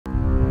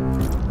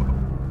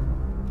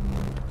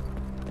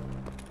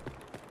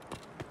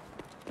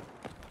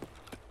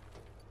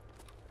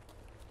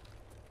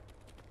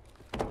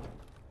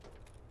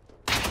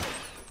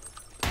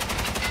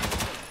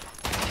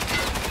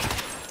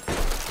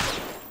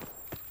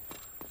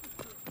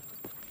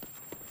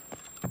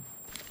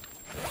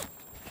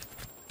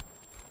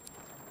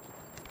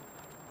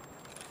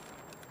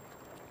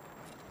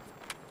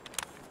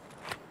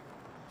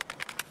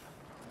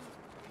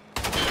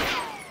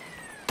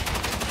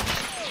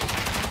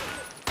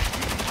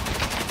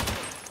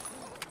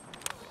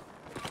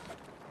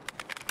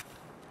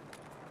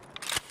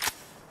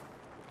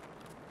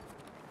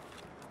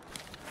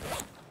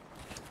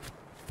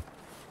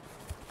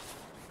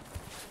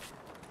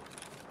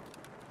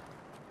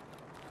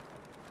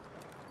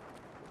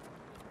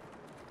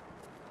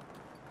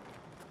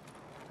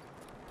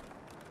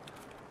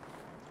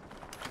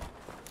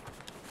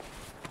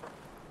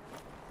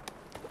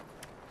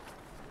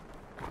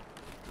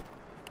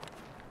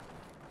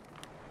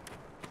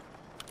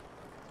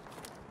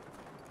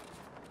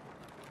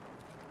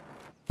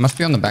Must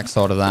be on the back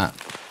side of that.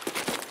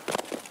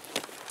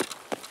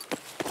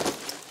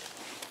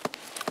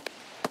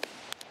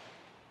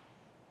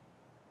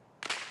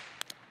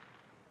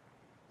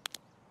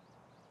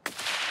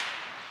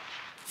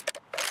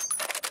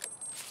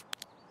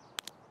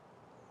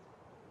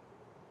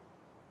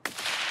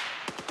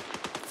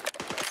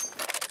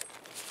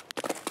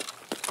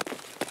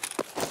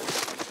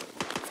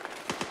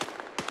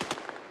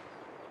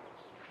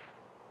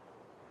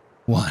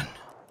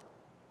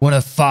 One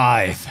of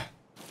 5.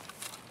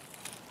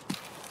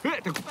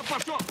 Ты куда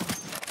пошел?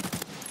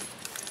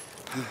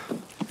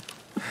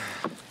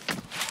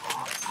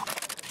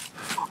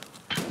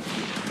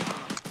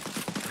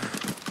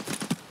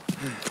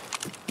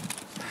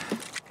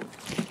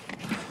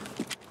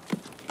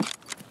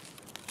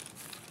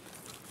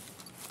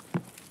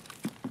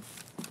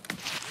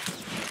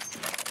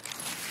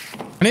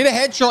 I need to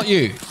headshot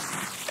you.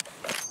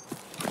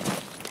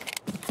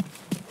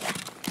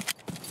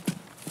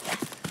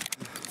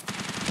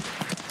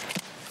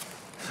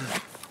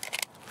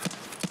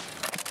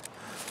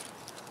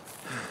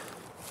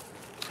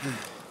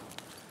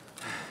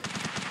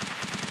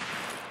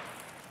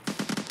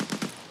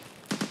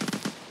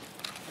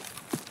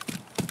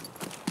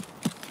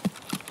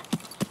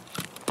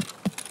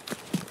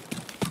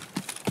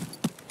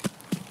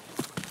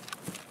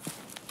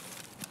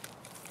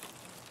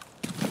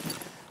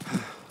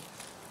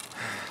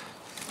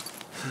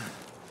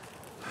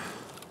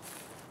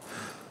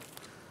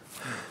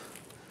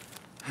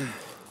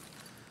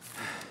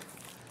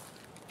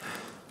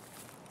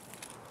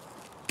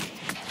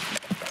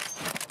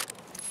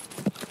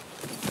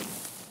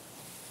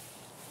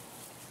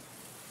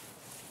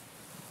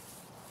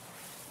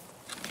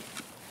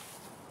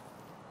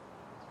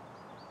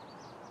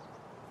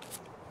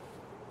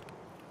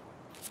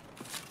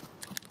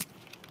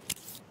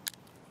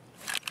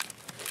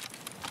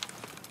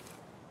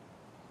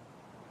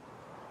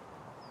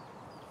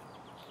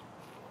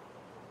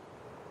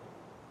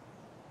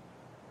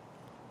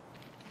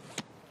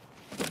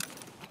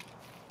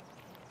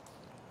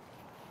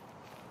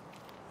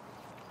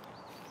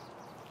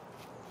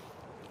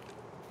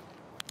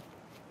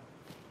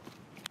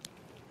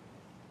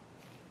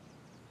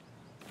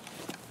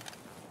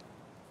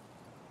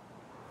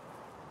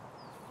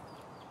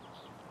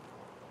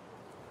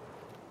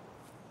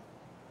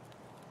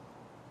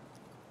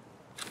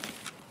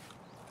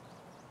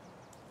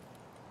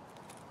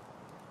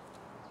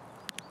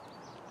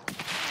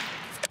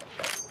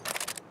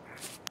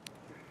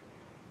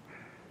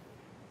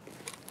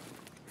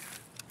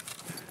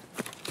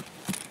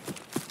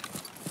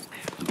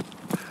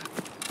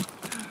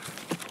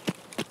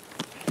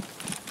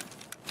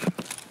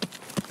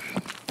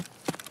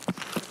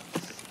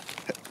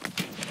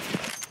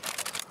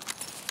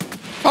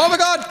 Oh my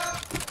god!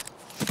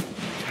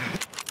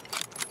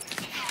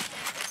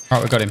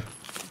 Alright, we got him.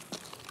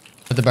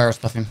 Let the barrel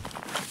stuff him.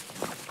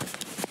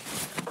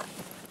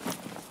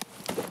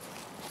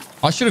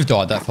 I should have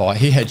died that fight.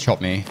 He headshot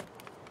me.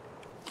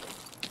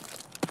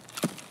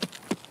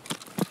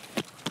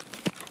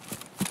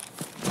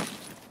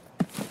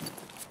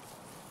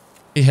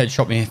 He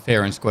headshot me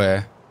fair and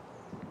square.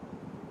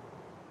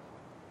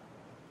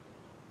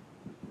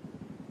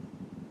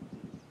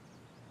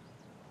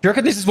 Do you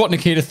reckon this is what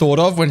Nikita thought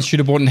of when Shoot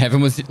Abort in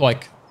Heaven was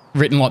like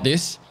written like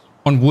this?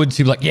 On Woods,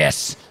 he'd be like,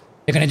 yes,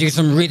 they're going to do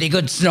some really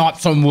good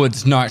snipes on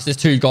Woods. No, it's just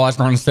 2 guys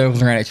running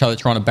circles around each other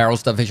trying to barrel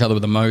stuff each other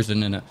with a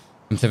Mosin and a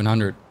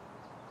M700.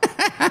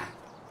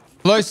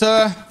 Hello,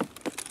 sir.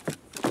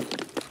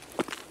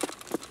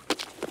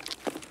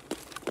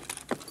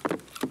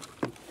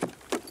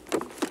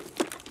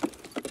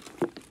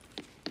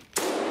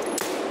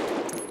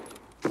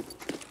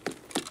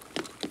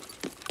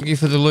 Thank you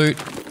for the loot.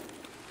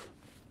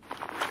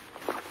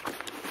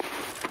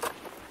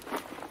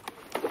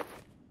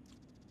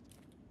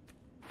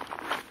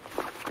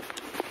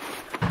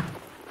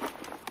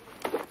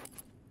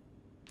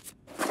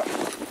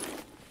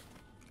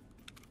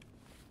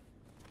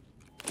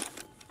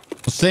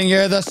 Sing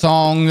you the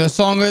song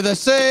of the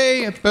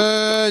sea.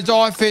 Birds,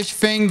 eye fish,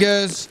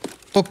 fingers.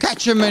 We'll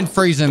catch 'em and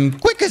freeze 'em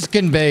quick as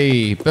can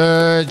be.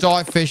 Birds,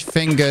 eye fish,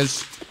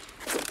 fingers.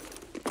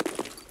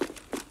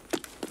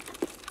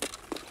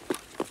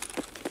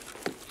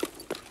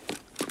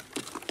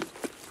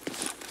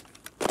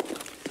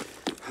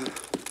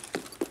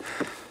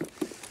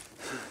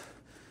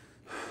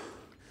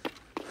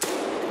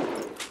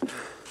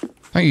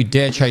 Don't you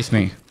dare chase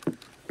me.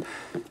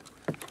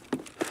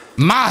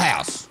 My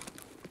house.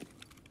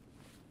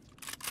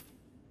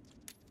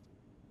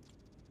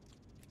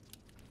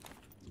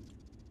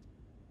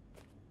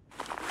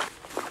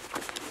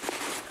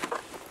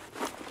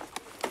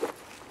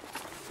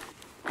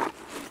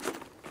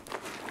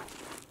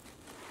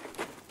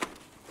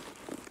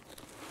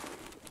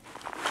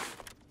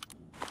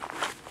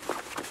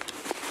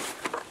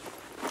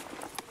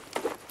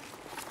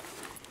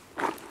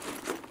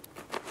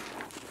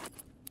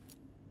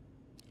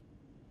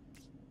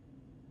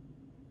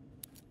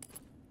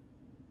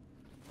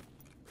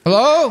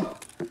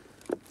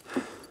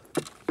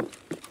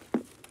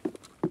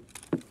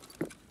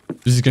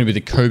 This is going to be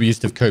the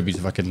Kobeest of Kobe's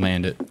if I can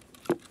land it.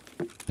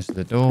 There's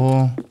the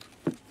door.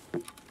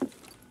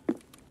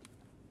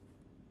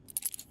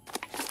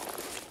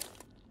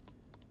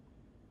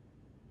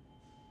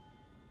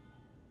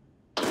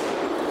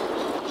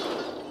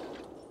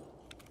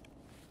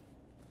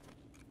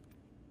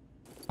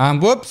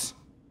 Whoops.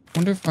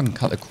 Wonder if I can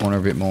cut the corner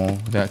a bit more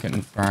without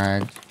getting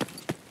fragged.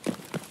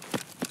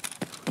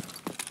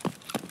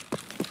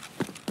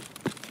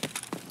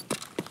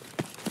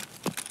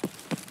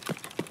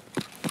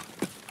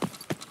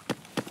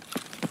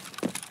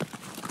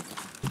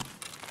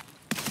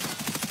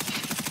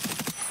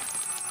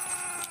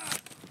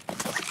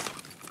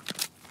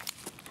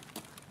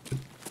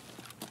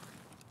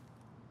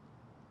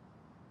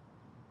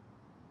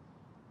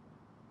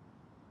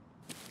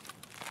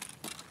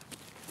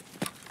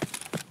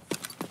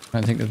 I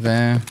don't think they're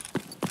there.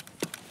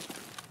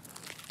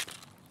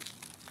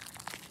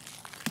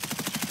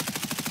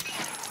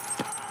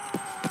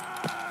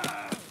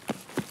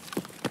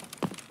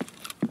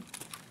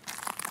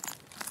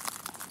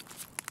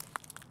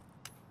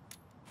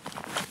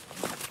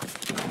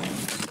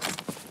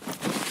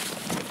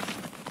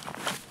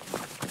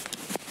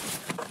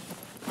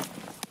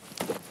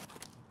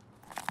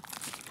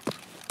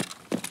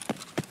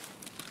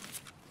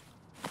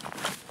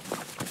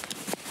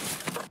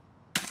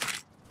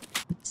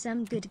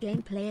 Some good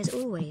gameplay as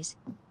always.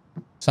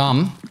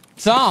 Some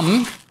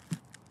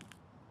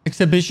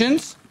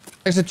exhibitions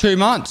takes for 2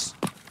 months.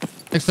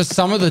 Takes for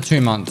some of the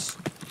 2 months.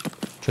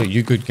 Show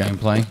you good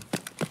gameplay.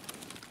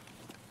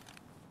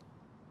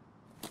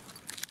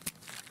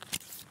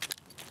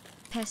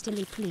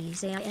 Pestily,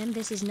 please AIM,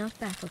 this is not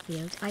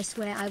Battlefield. I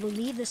swear I will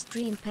leave the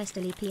stream.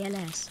 Pestily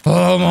PLS.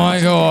 Oh my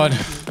god.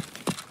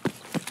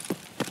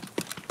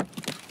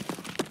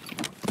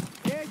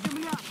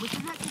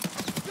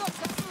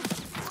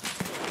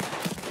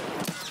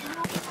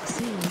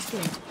 Seems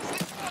good.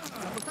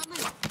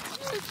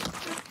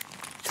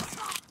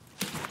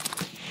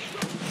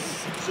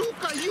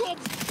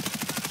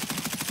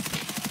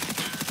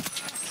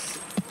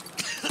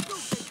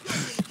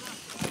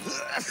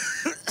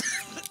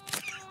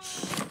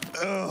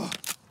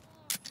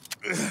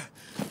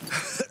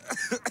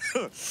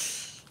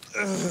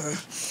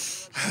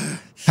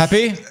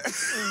 Happy?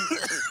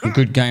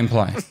 Good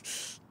gameplay.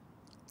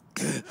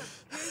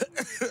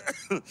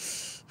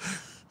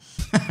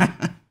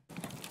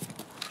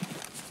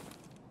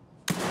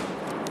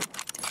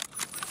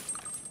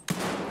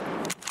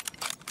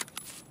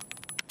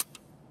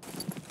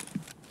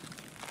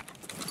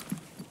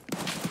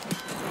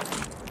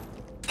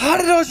 How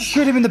did I just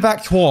shoot him in the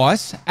back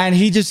twice and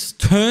he just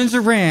turns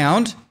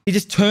around? He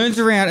just turns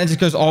around and just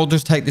goes, I'll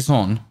just take this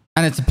on.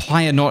 And it's a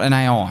player, not an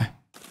AI.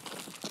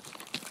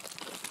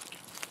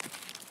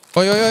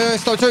 Oh,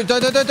 stop, don't,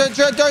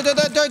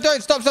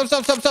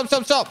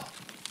 stop.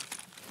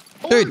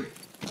 Dude.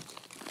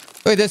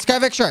 Wait, there's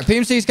scav extract.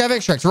 PMC scav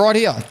extracts right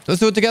here.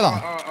 Let's do it together.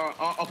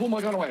 I'll pull my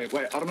gun away.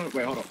 Wait, I don't know.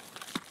 Wait, hold on.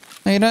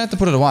 No, you don't have to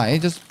put it away.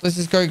 Let's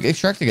just go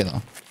extract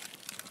together.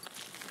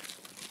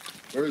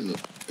 Where is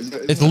it?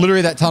 It's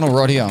literally that tunnel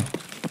right here.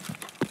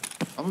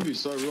 I'm gonna be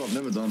so real. I've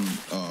never done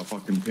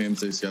fucking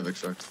PMC scav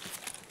extract.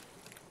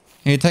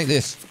 Here, take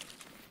this.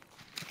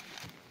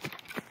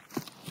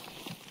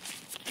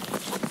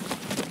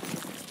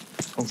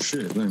 Oh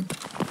shit, man.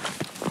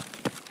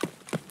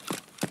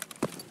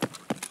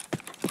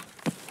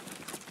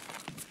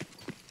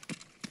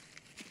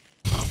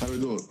 How do we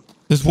do it?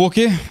 Just walk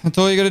here. That's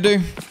all you gotta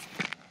do.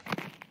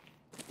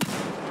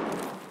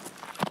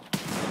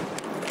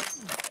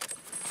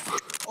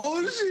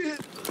 Oh shit!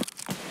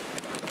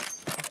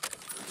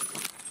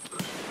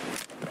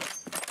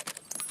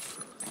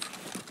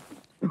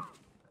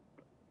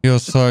 You're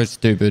so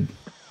stupid.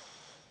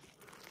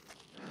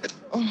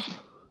 Oh.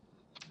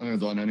 I'm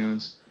gonna die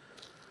anyways.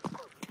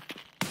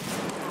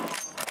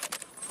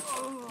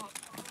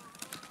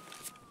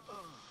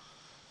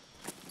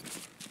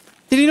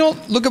 Did he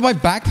not look at my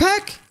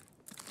backpack?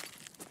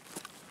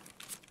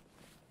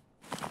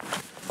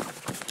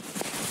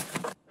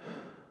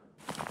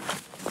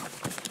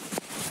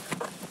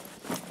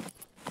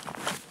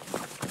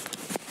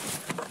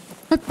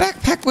 My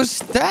backpack was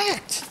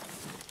stacked.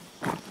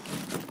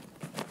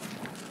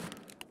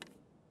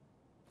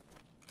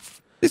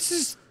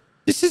 This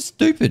is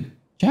stupid,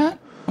 chat.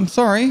 I'm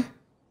sorry.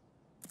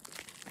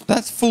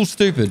 That's full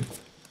stupid.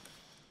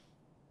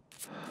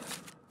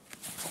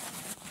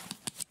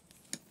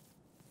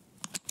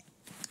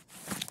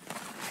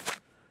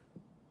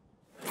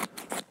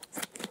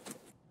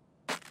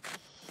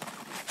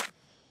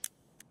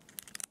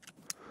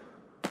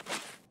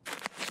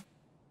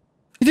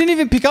 He didn't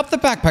even pick up the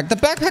backpack. The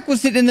backpack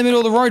was sitting in the middle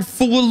of the road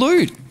full of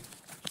loot.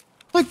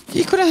 Like,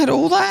 you could have had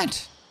all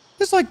that.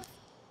 There's like,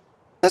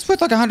 that's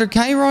worth like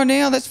 100k right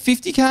now. That's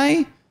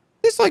 50k.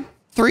 There's like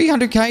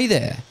 300k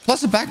there.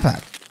 Plus a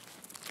backpack.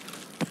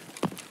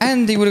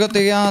 And he would have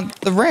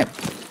got the rep.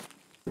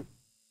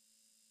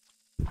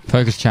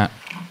 Focus, chat.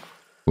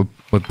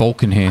 We're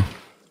bulking here.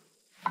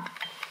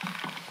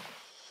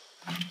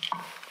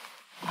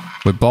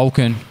 We're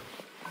bulking.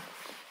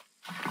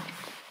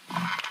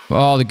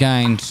 Oh, the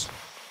gains.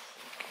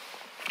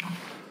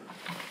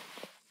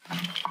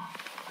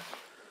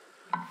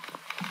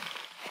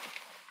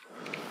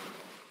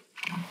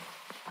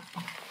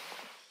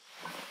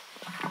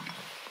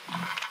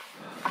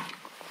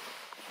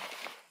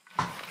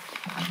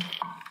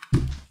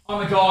 Oh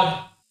my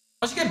god.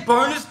 I should get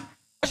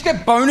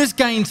bonus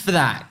gains for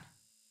that.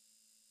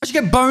 I should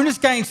get bonus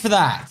gains for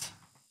that.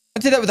 I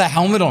did that with a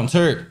helmet on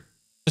too.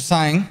 Just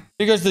saying.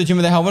 Who goes to the gym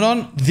with a helmet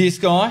on? This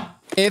guy.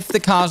 If the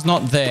car's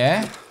not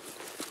there.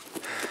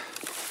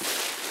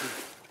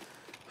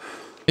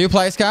 You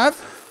play, Scav?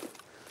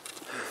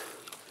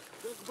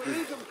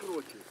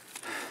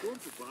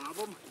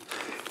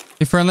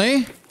 You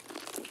friendly?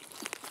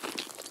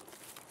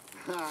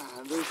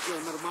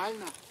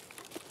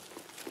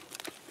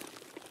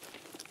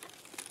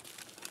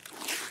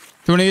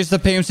 Do you want to use the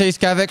PMC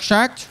Scav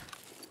extract?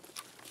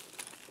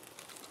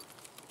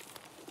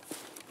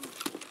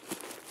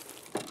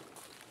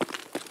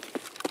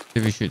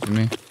 If he shoots at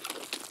me.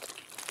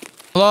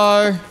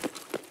 Hello?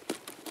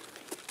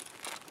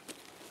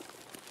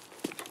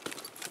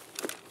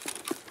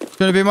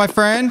 Gonna be my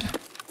friend?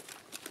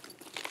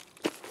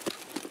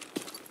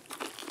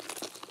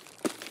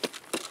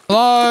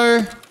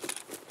 Hello?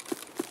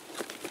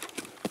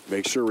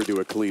 Make sure we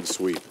do a clean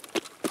sweep.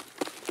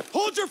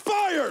 Hold your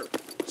fire!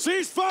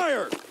 Cease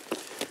fire!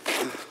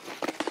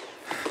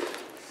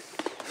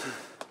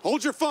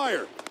 Hold your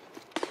fire!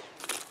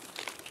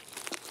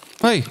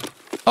 Hey.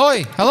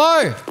 Oi,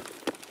 hello.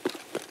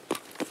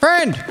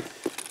 Friend.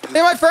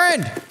 They're my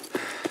friend.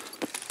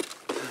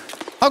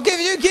 I'll give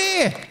you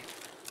gear.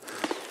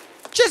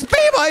 Just be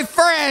my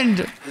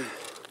friend.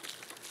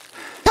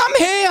 Come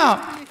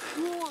here.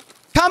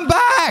 Come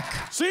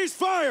back. Cease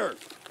fire!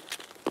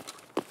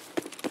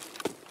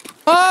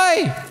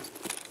 Oi.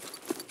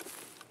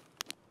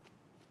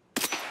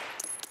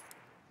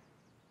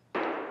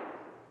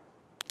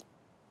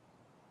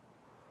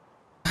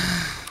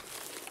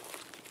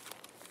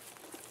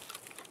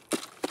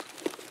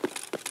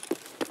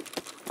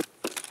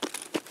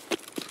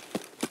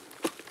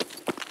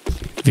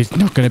 If he's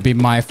not going to be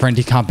my friend,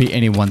 he can't be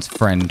anyone's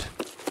friend.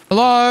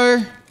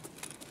 Hello?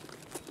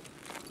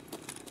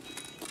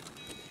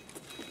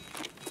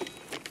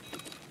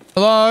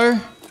 Hello?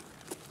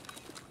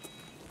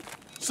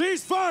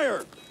 Cease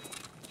fire!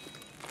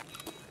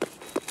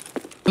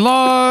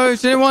 Hello?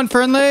 Is anyone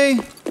friendly?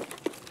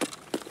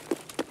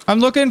 I'm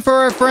looking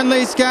for a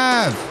friendly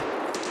scav.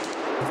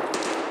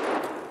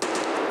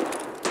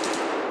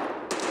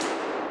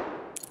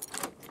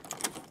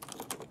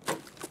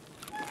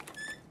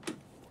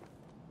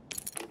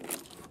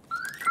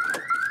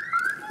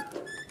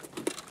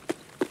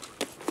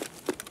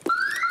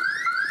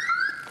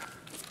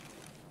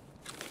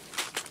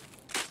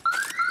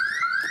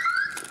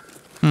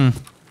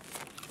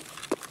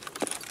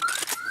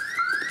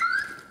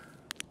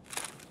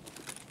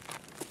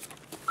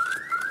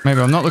 Maybe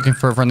I'm not looking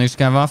for a friendly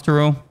scav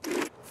after all.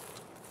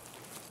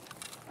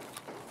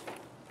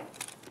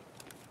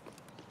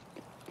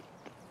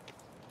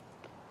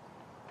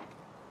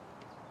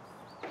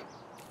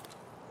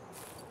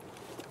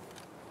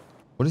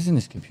 What is in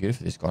this computer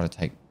for this guy to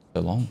take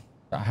so long?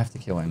 I have to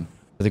kill him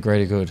for the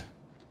greater good.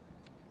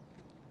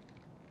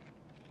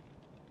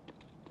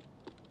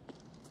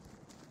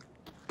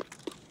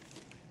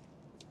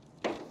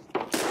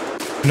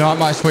 Not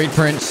my sweet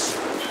prince.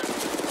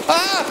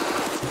 Ah!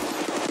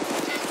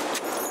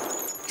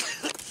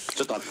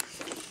 Shut up.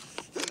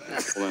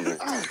 Hold on there.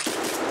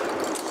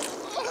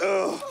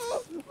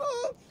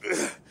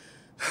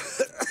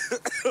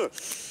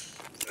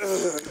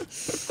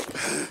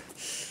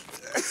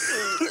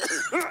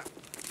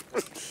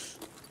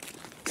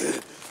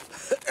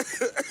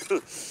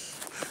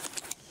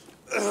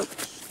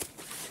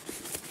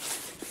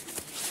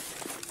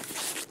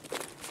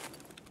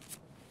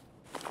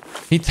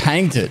 He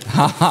tanked it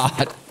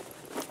hard.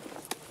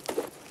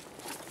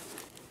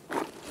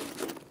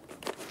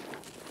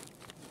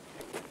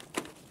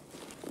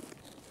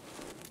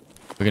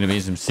 We're going to be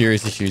in some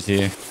serious issues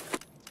here.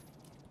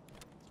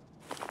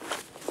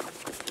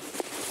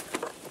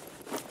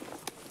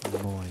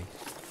 Boy.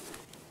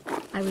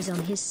 I was on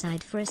his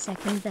side for a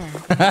second there.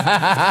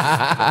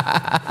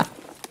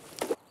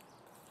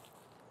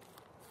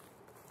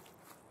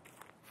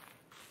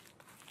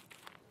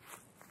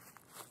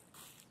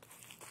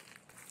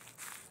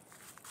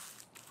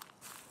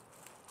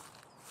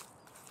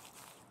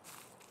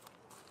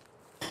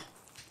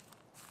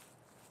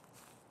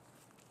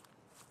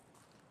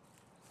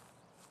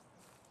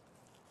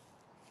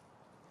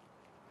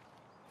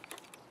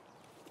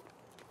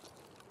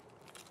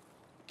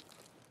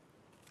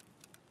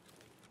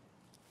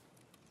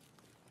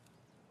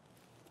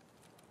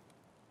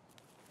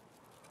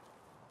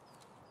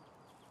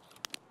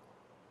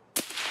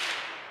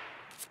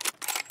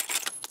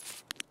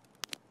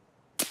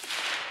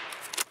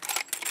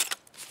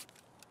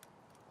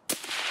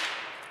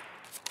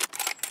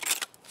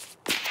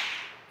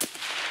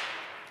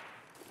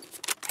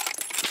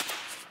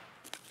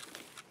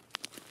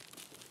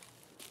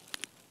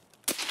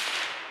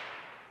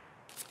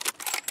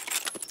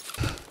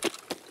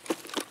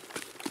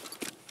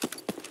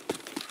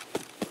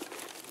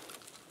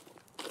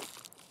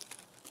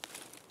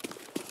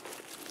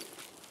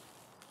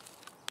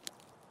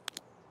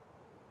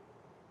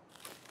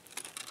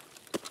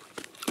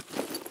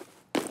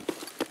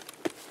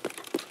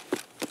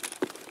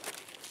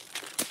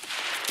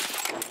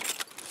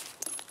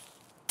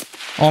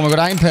 Oh my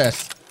god, aim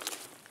pest.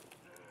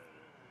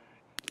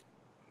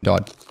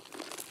 Died.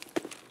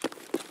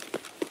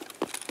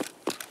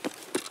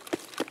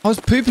 I was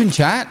pooping,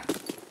 chat.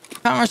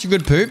 Can't rush a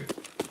good poop.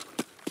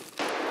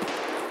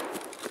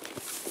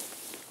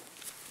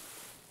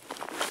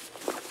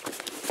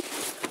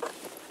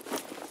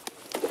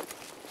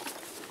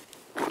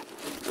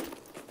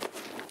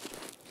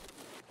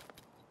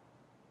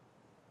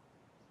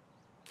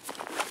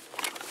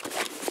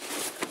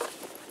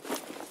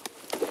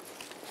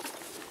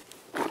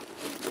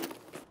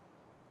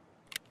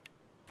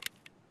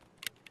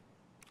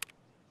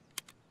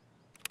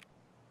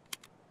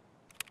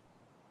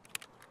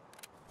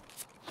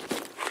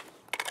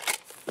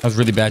 That was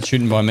really bad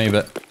shooting by me,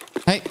 but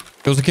hey,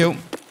 it was a kill.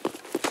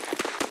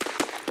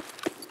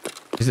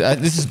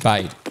 This is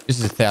bait.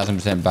 This is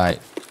 1000% bait.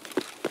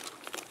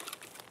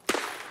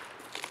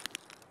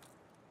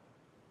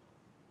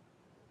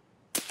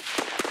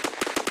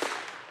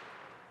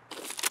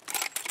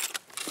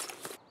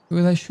 Who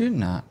are they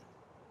shooting at?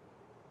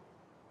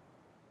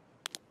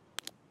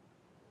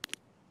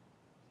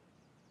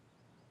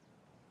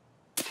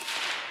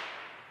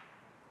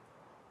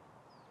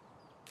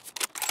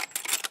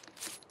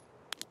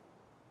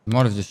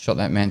 Might have just shot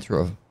that man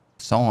through a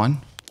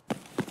sign.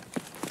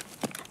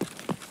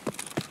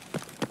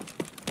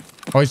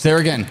 Oh, he's there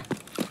again.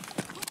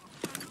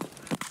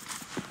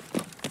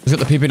 He's got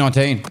the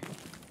PP-19.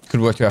 Could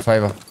work to our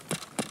favour.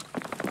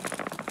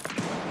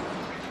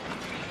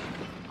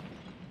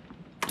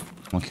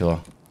 One killer.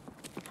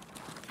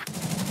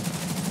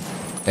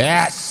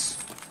 Yes!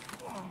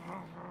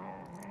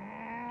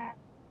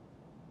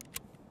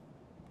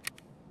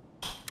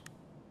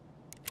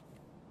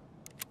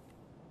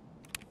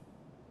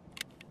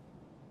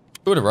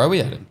 What a row we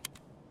had him.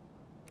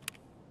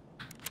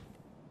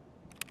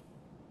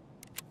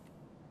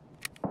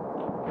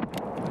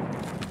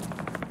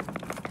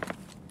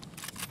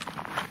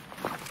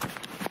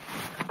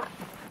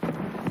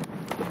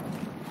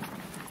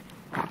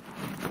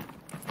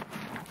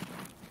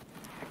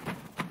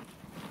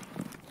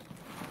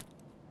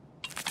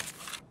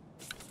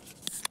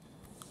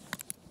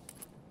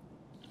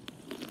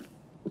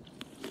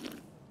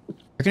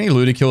 Reckon he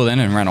looted kill then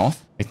and ran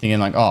off. He's thinking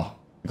like, oh,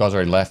 the guy's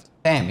already left.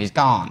 Damn, he's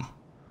gone.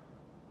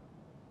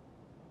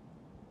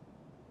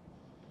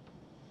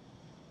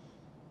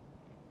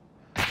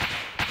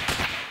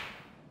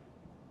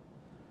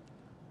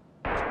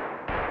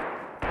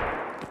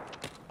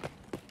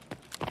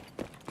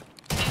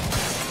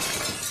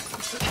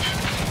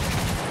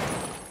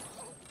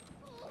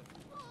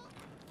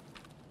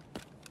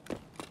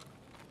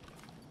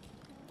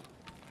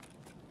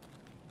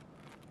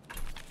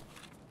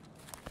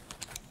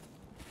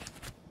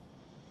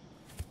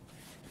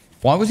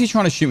 Why was he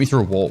trying to shoot me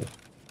through a wall?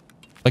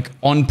 Like,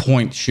 on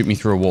point, shoot me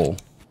through a wall.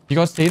 You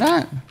guys see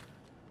that?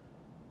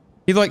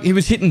 He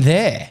was hitting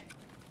there.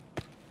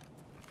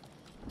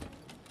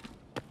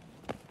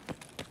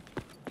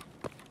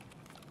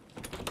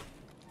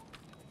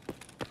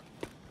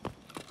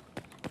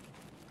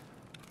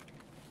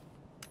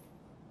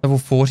 Level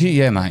 40?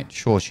 Yeah, mate.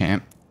 Sure,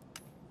 champ.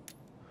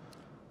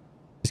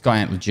 This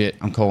guy ain't legit.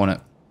 I'm calling it.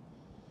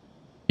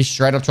 He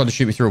straight up tried to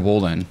shoot me through a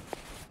wall then.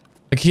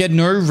 Like, he had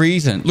no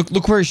reason.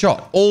 Look where he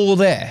shot. All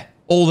there.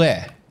 All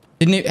there.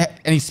 Didn't he? And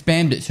he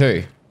spammed it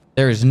too.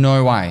 There is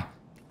no way.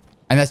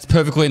 And that's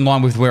perfectly in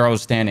line with where I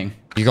was standing.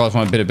 You guys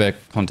want a bit of better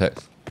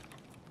context.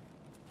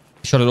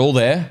 He shot it all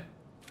there.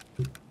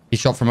 He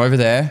shot from over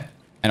there.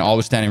 And I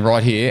was standing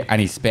right here. And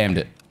he spammed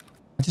it.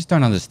 I just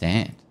don't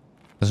understand.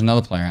 There's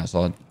another player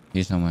outside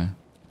here somewhere.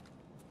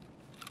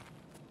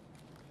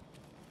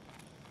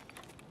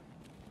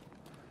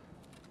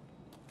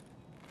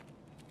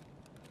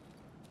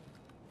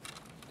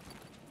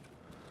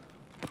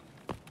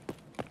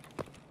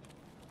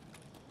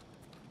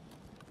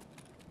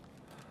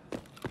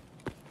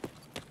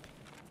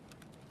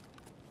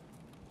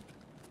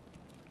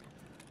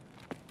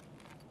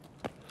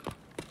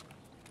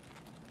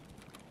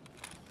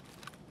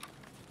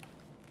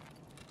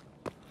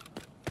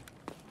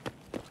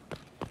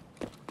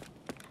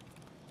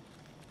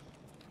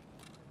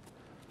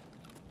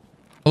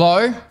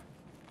 Hello?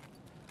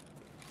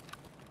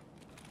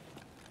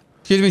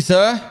 Excuse me,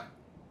 sir?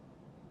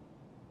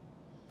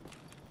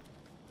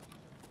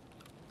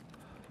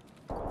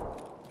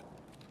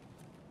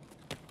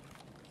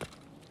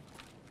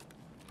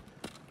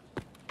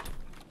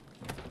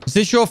 Is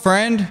this your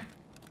friend?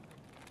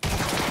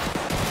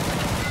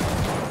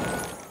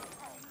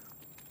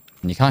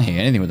 And you can't hear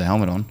anything with the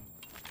helmet on.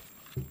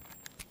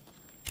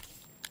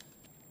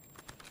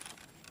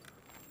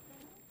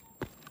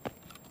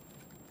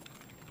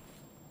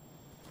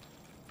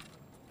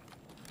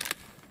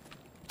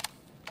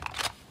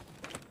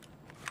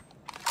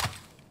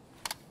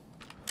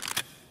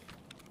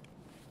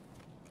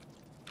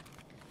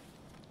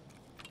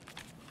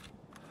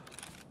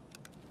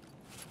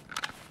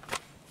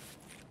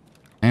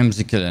 I am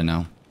the killer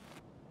now.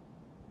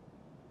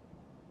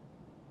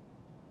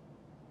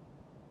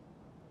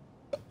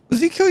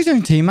 Was he kill his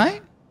own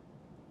teammate?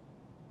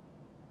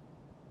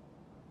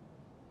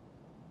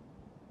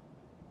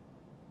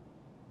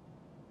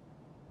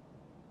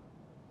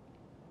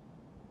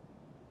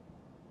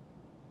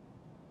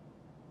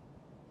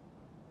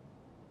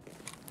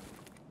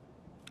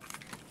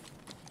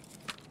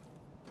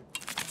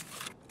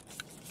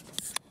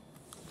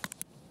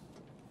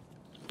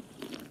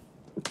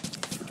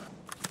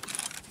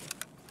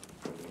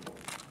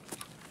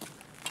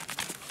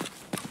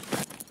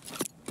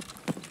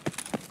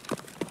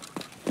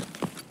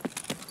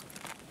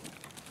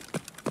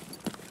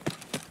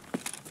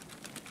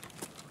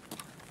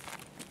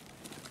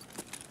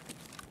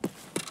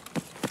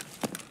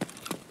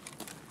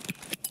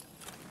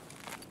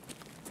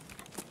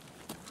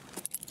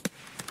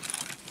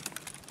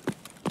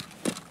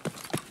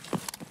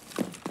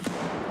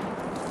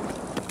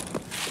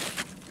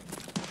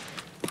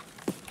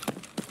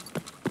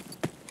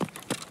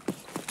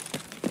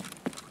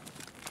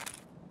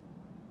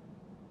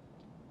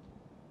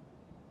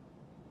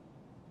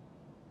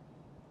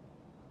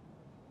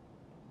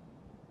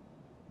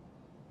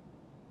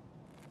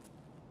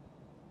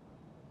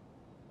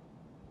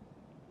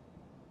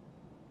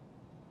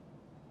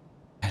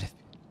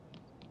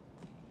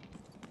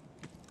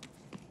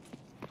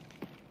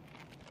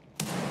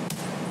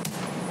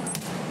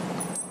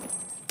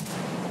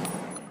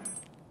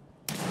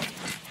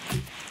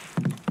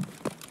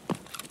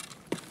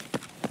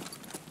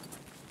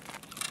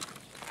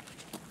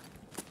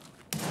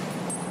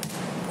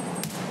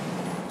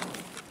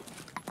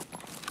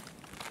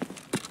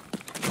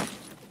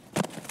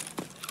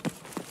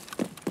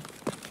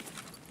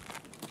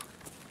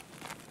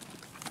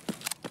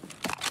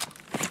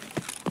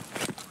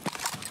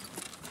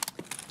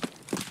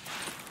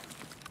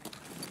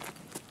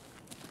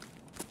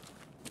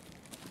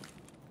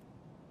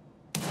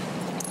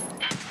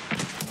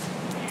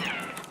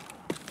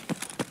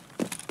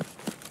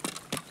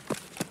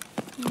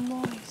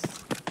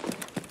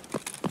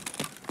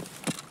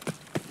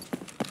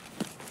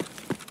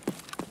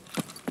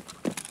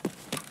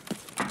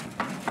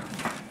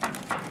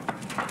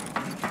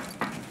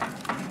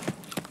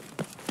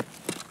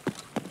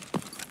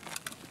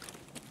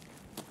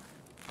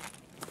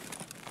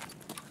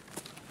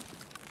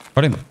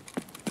 Got him.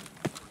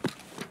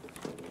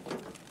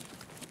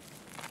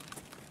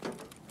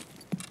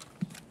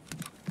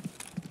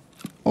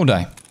 All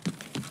day.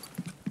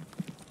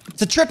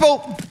 It's a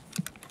triple.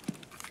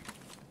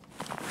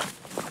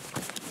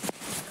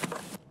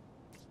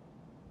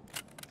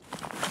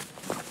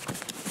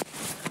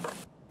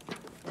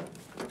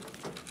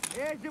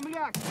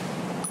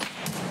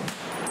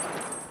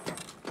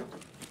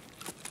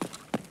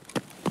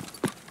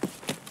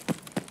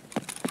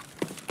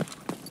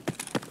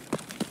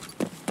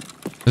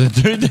 The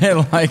dude there,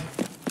 like,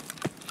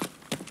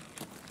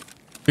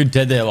 dude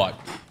dead there, like,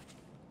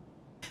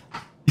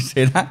 you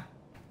see that?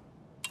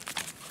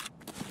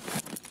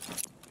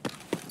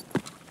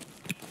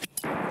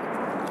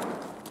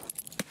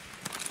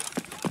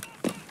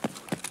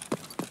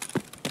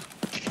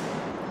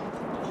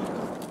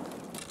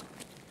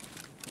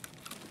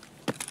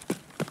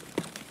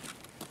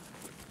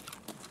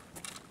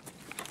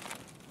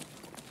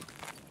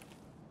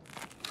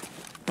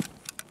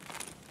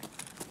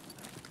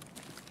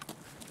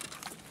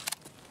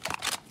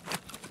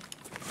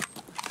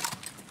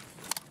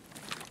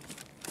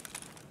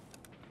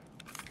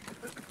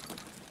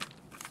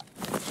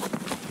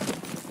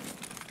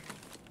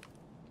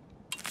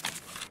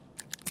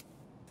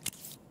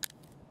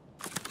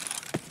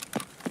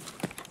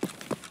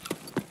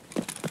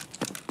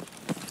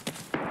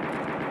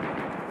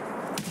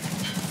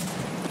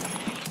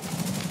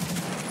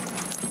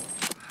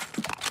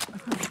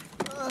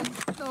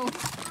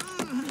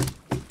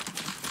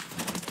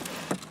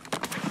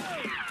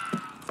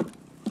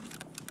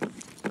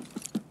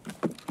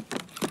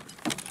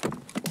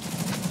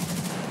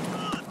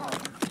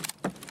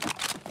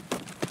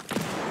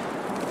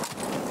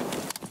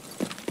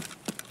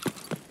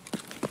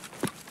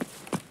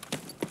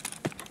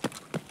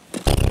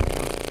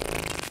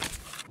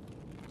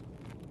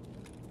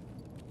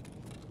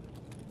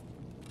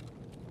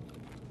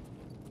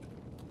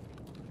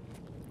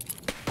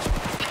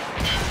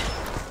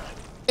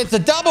 It's a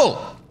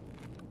double.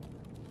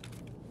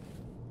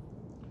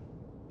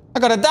 I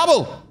got a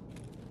double.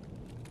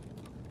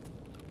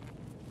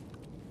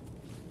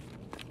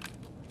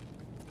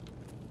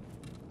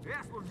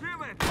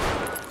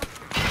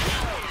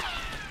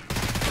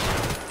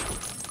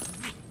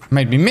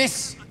 Made me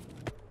miss.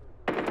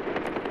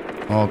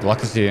 Oh,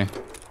 Glock is here.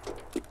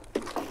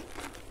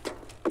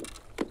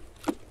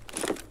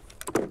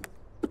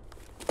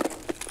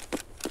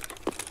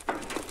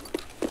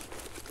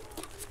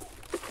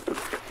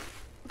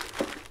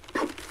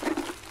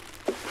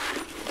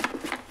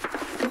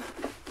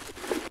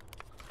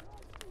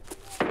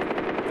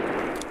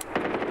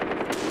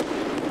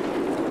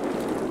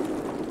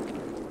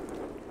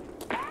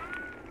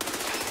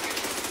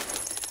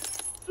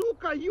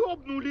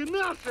 Ёбнули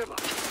нашего!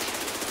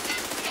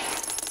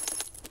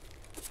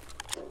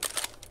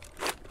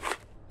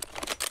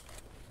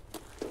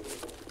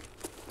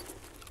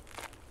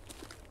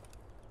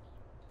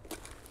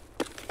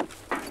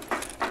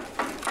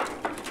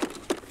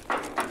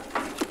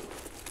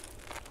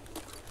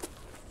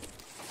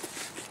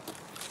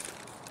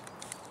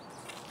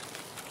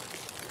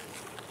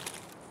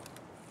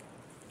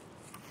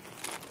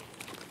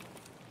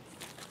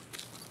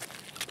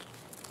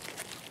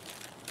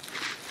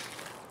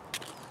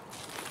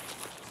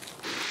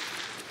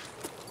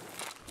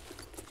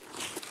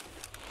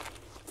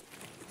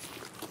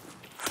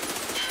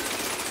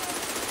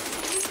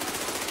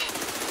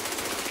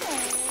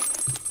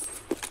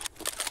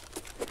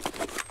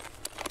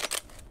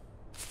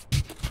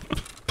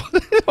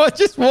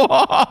 Just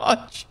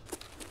watch.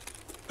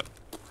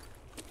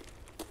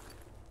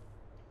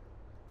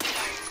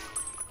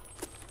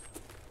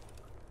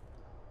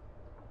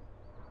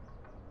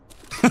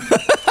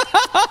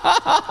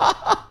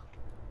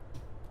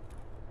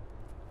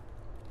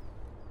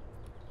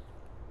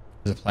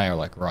 There's a player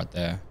like right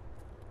there.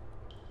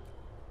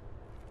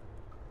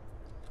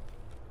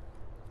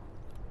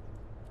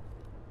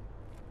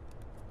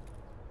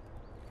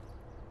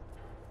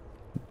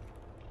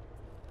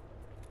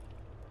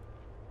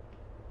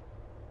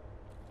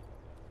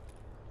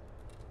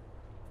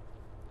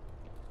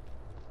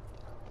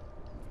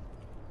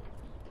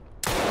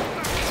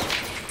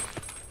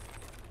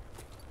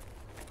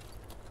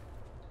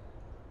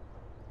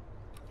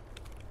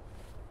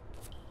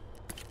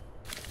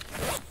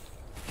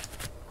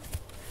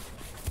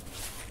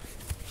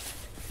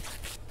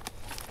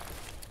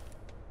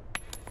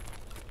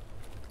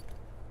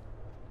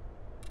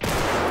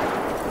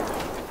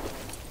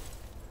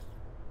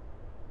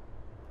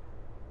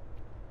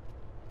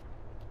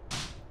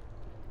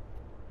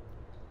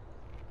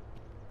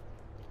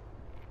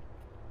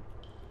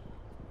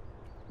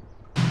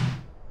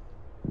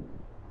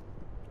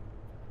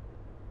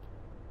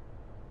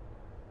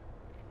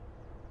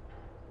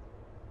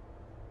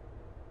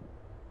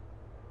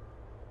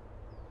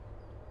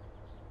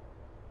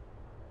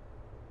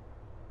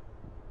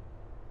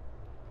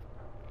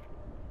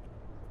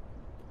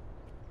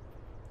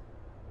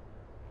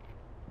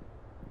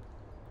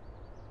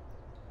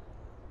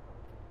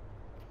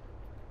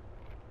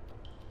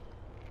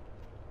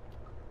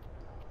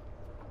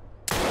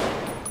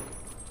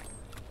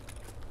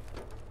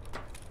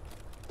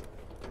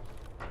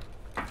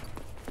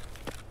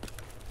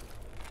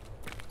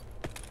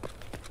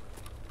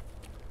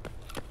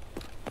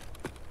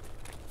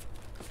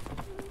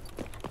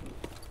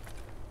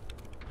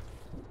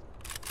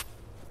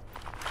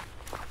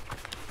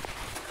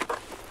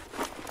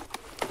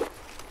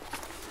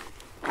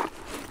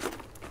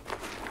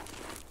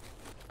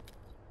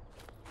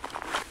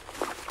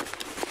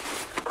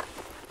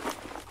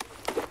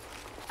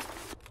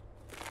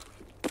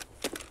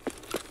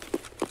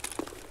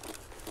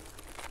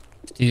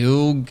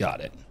 Still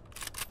got it.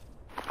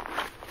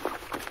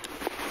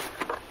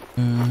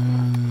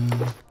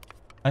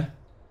 Okay.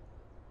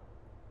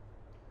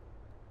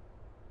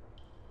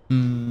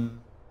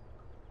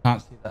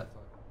 Can't see that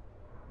photo.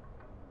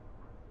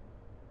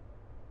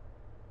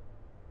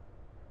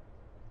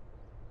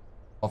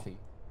 Coffee.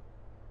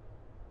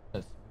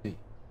 Had a smoothie.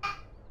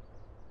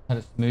 Had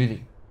a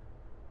smoothie.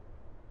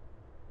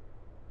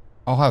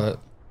 I'll have it.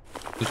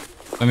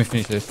 Just let me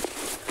finish this.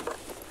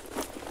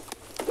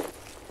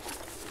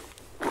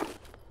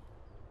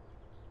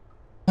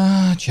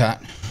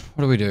 Chat.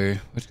 What do we do?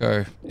 Let's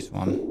go this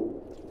one.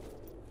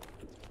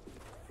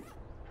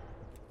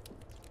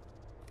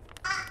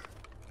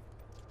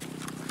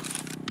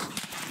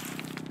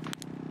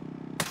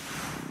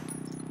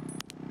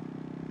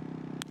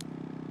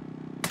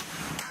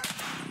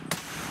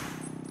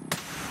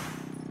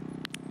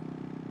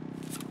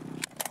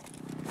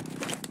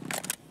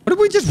 What did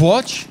we just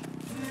watch?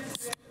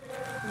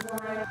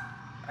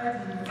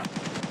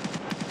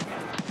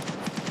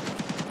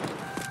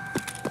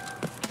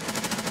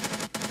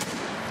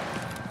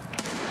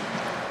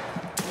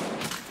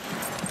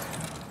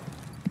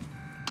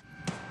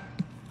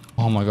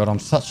 Oh my god, I'm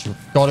such a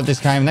god at this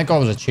game. That guy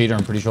was a cheater,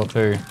 I'm pretty sure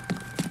too.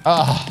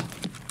 Ah.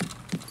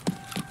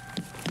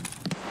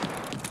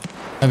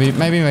 Maybe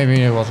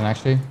he wasn't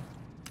actually.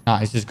 Nah,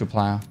 he's just a good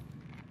player.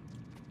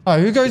 Oh,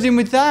 who goes in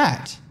with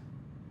that?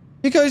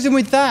 Who goes in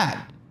with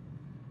that?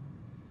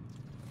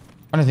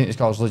 I don't think this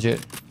guy was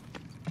legit.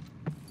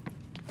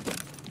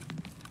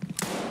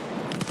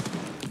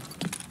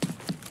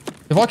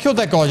 If I killed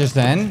that guy just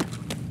then,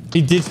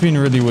 he did spin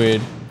really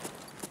weird.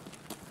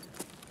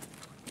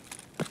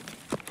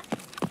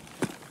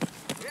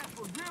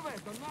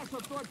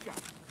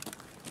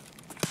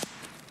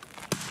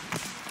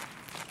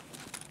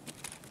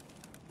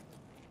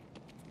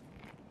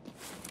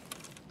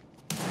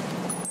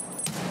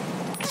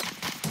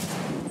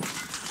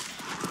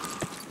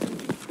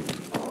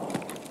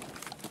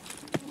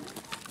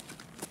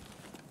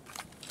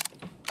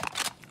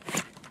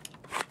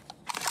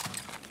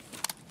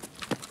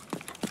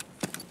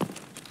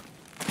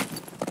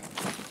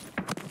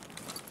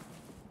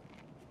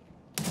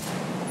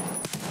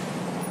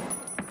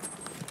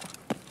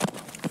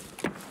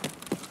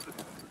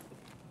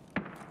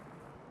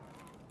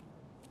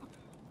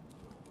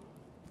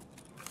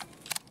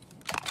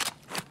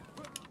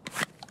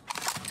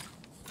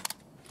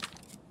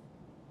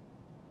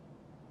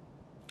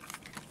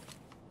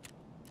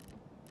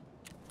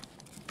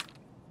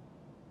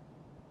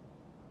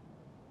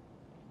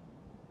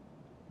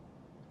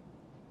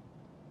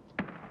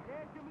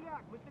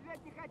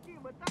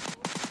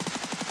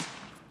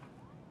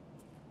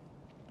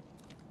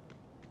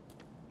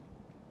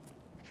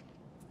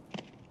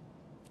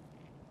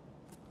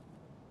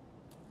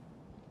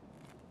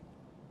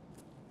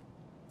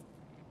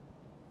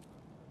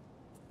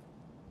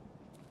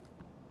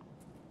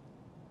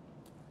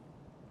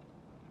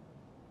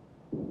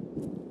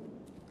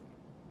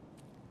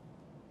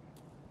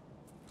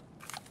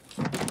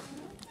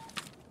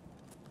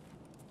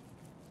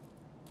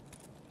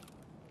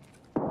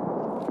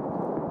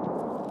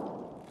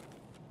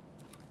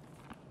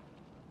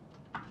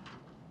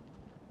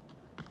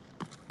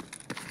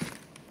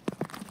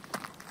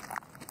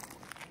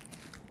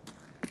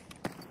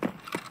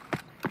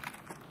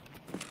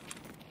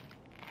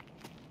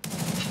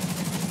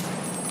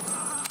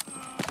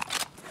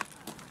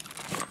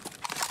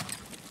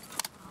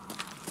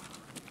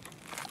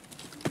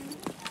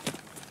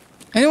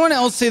 Anyone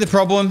else see the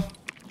problem?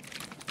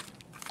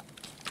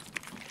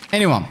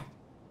 Anyone?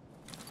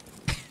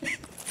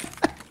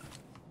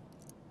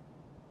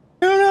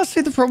 Anyone else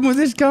see the problem with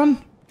this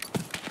gun?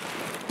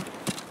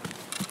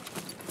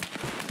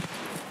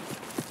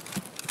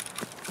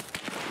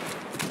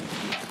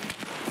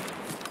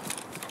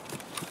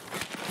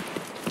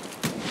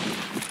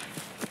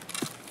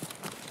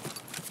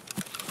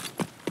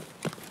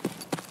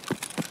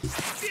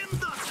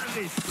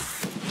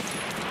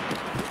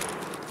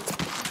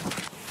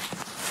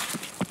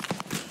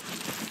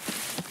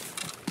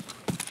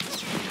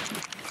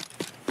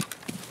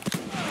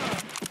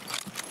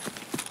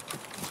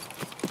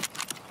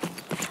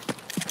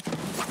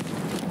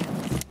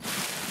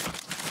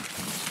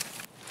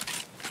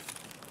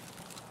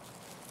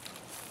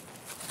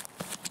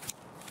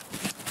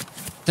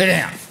 Sit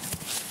down.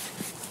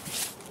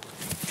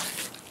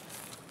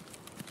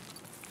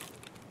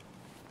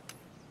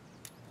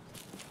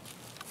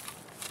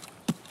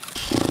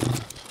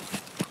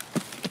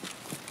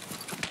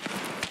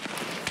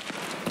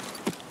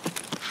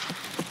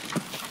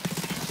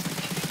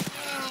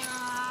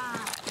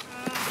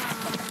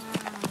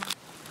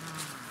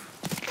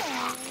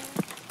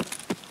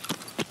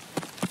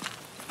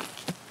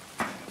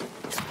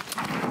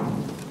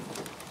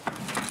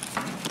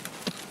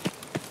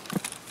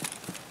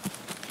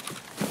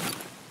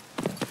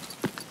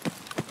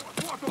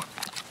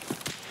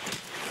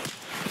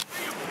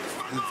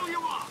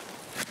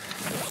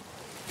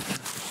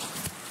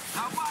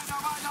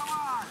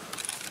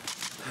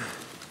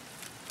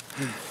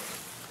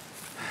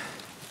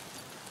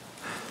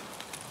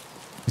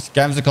 These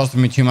scavs are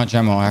costing me too much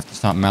ammo. I have to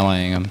start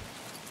meleeing them.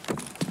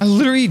 I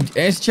literally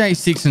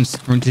SJ6 and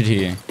sprinted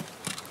here.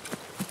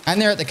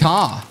 And they're at the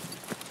car.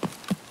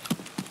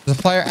 There's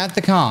a player at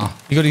the car.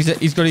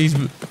 He's got his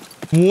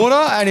water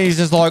and he's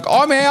just like,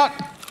 I'm out.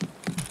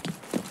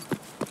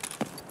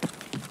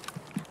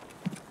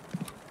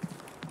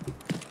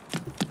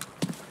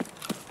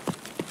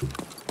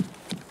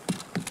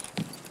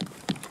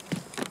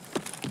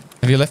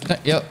 Have you left it?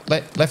 Yep,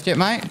 left yet,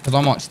 mate? Because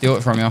I might steal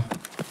it from you.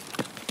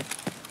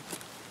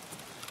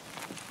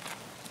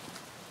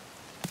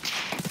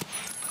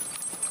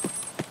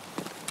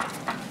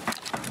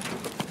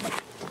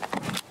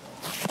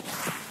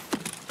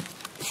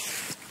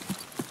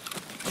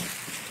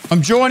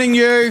 I'm joining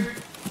you.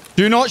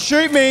 Do not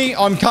shoot me.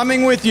 I'm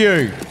coming with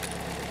you.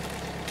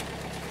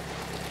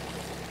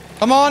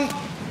 Come on.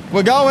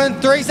 We're going.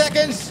 3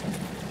 seconds.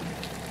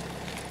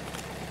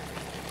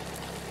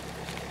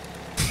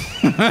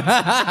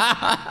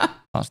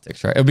 Fast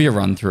X-ray. It'll be a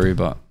run through,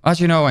 but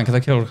actually no, I won't because I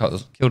killed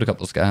a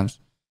couple of scabs.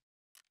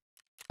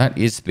 That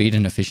is speed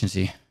and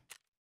efficiency.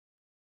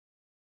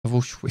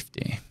 Level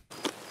Swifty.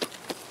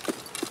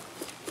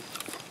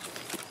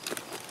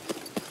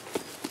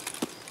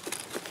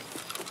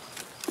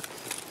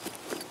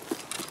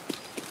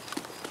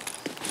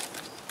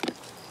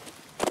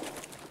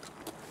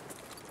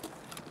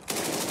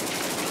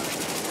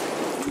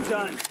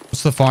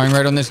 What's the firing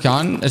rate on this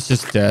gun? It's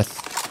just death.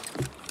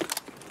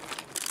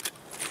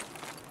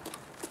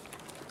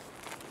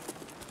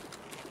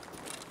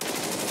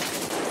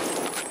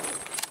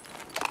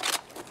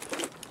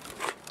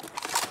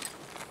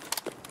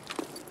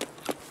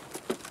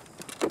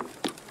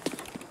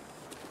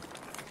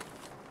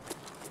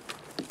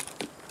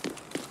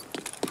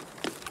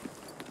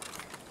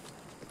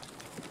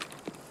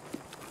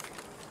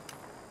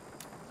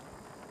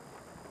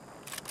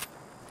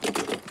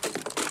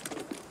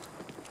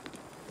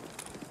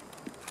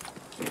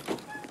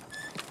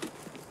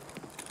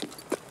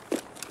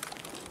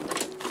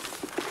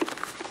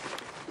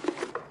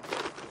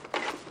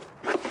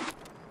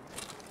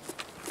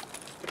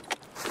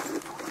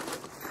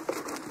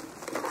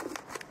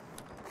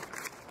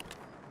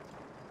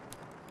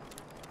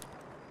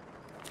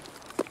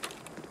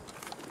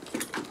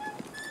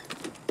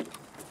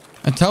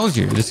 It tells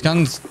you this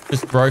gun's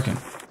just broken.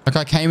 Like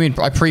I came in,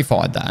 I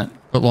pre-fired that,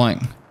 but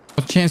like,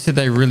 what chance did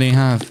they really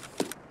have?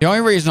 The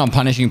only reason I'm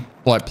punishing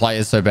like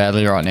players so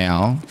badly right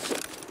now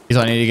is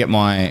I need to get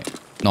my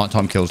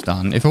nighttime kills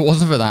done. If it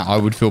wasn't for that, I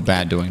would feel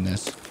bad doing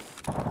this.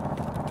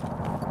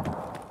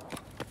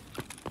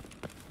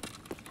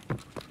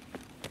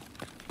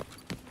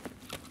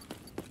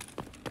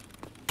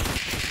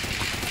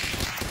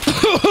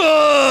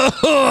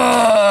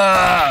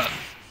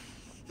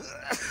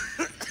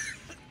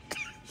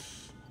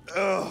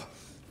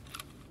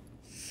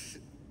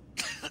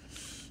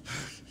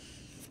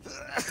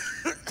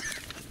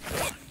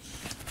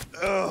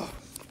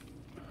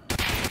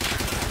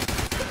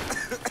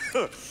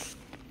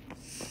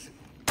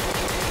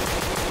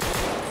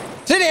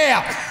 Sit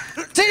down!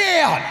 Sit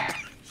down!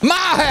 My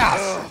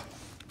house!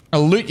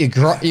 I'll loot your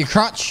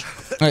crutch.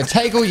 I'm gonna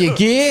take all your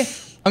gear.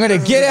 I'm gonna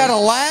get out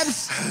of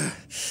labs.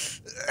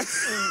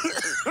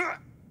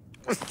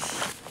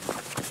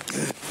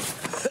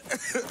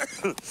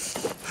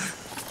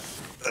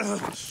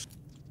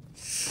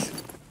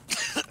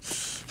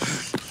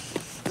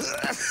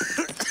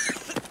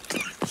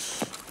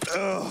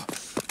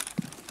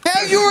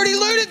 How you already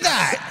looted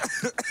that?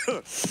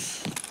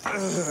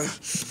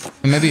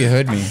 Maybe you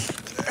heard me.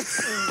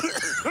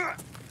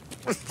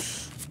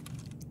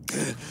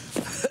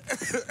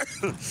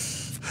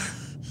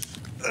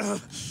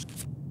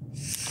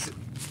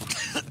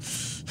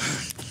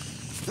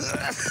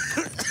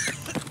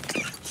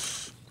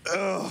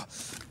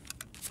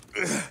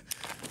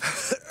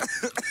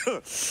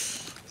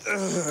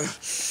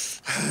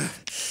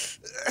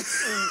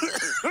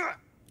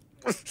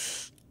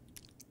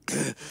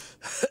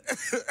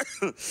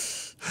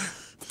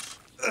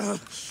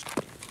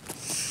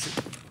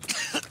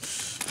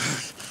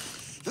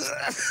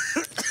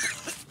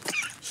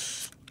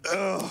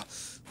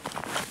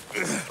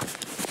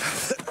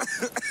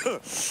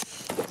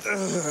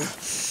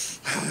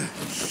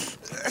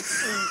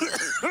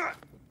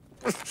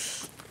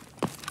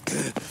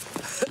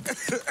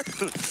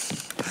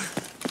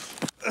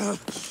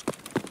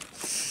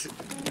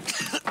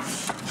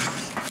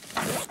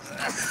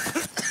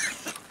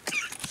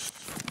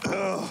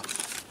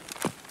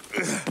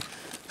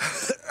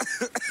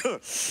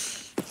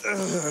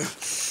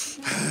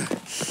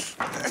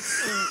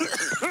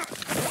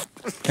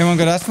 Anyone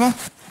got asthma?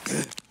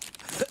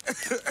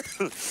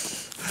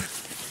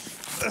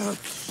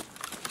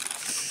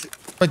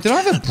 Wait, did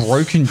I have a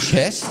broken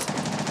chest?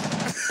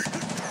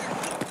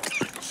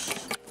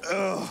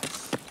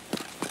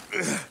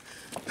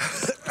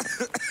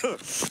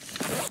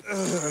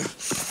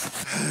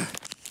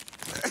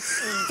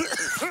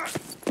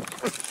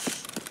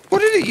 What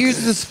did it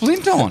use the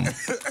splint on?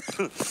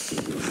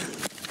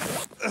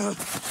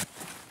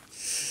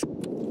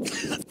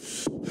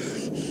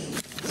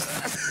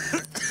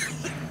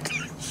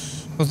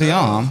 was the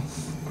arm?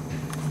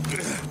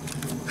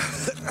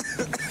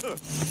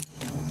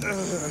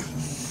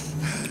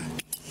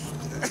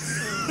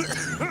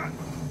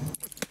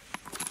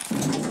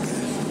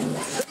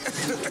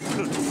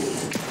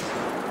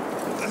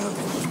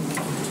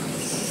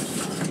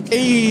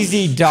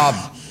 Easy dub.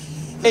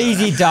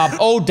 Easy dub.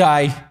 All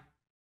day.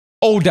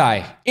 All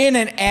day. In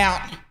and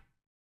out.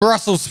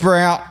 Brussels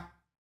sprout.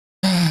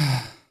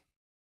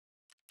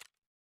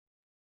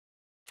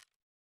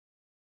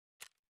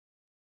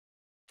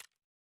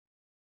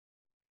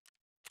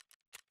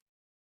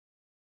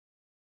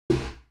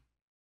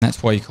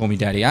 That's why you call me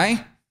daddy,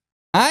 eh?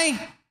 Eh?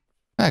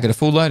 I got a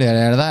full loadout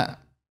out of that.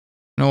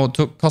 You know what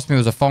it cost me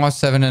was a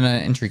 5.7 and an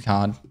entry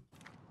card.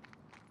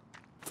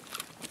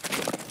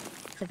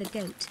 For the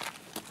goat.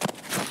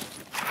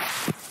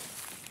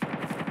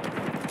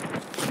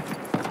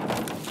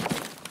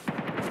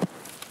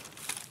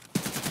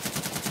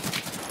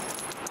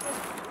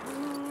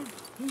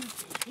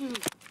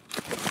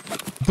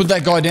 Put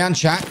that guy down,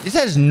 chat. This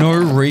has no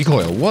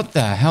recoil. What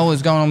the hell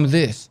is going on with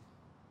this?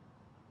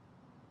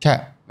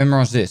 Chat,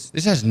 memorize this.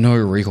 This has no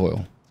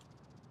recoil.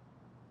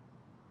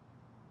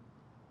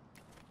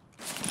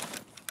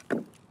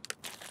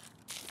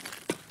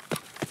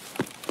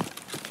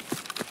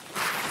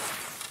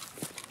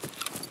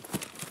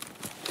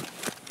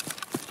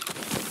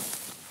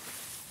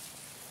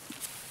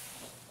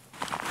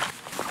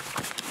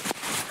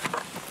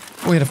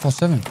 Oh, he had a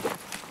 4.7.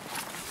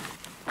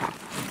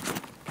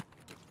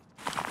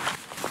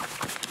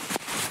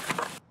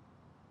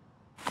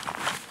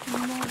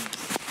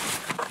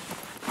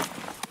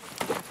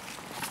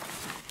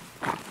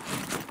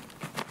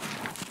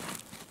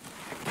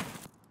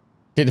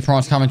 Keep the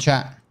price coming,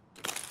 chat.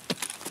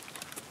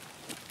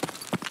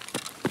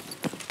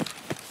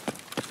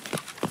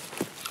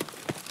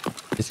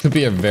 This could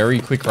be a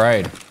very quick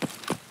raid.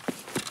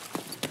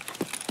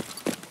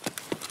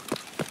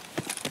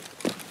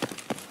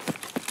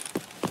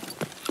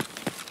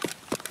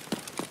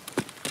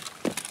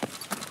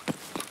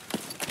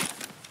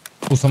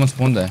 Oh, someone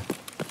spawned there.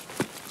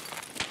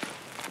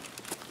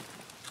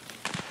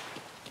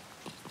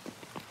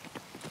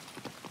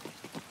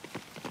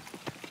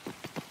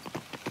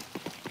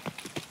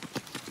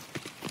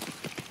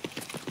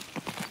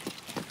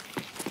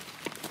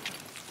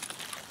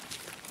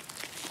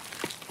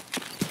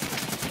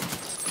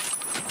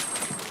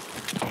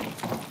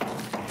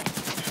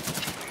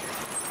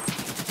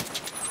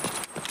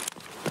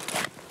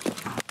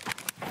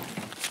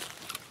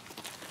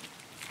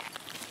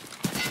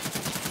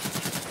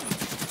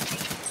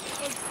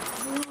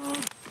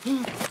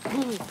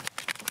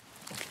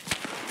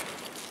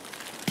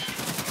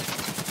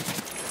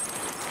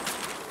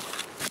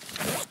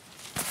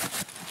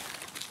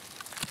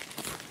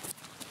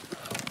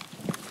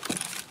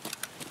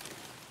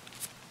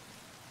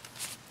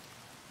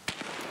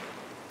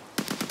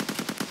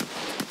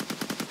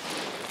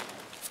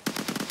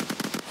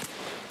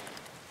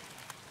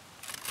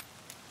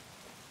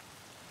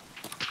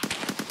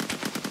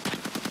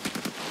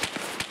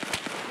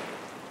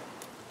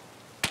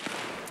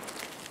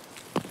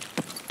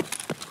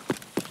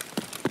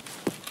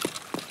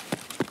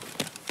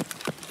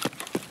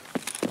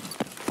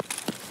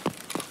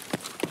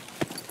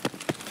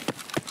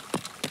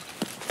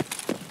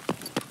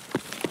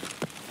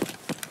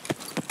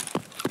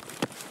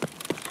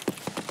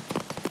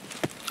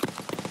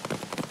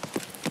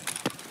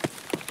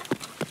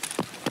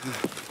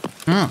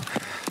 Hmm.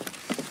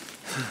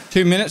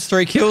 2 minutes,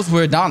 3 kills,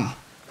 we're done.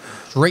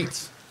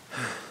 Streets.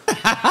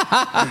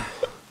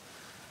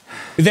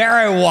 There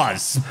I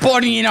was,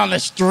 spotting in on the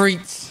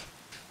streets,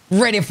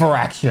 ready for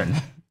action.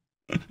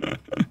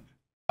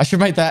 I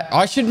should make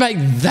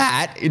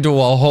that into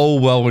a whole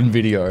whirlwind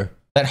video.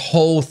 That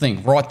whole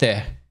thing right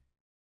there.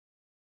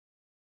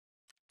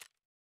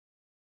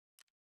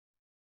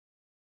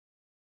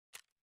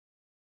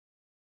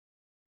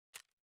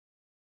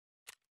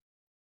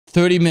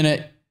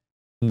 "30-minute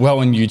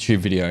whirlwind YouTube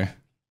video."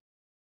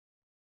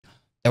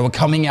 They were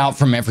coming out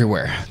from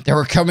everywhere. They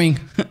were coming.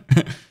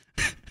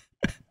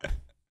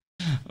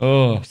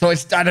 Oh, so it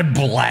started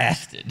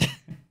blasted.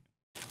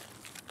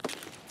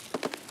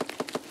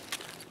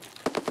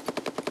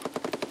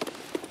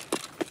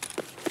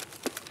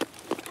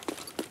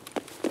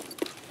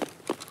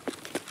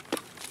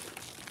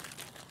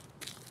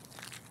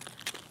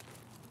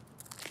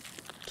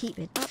 Keep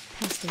it up,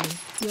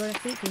 Pestily. You're a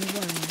freaking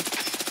warrior.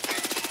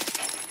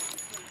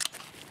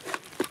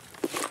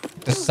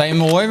 The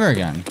same all over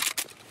again.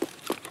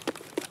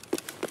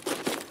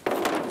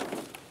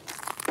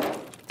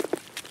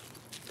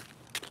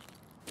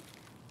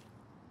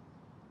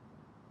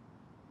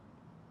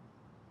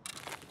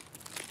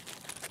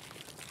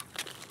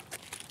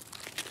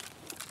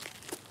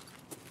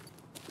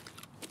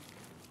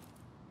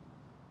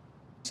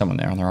 Someone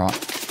there on the right.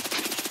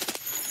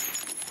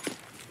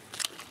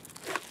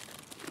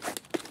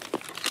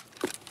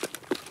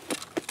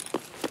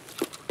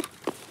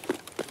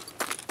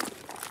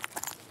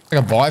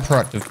 Like a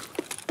byproduct of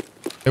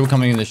people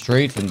coming in the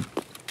streets and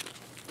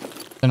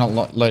they're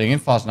not loading in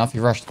fast enough.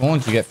 You rush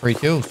spawns, you get free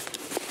kills.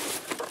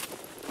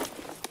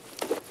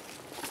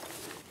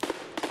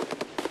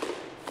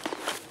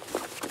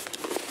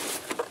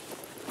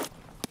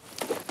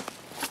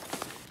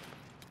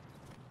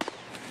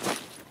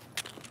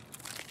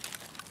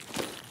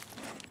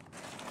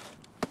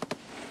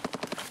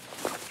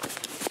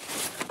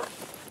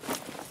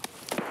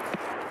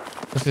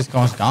 What's this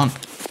guy's done?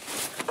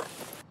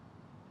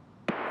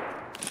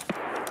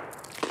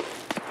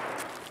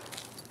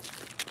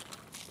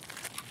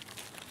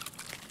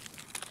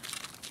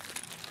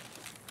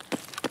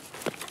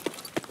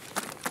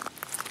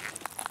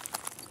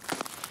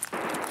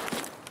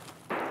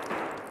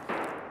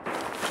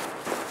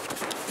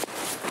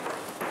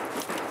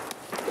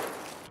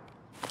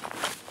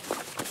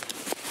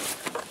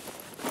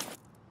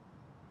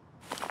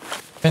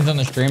 Depends on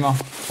the streamer,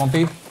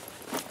 Pompey.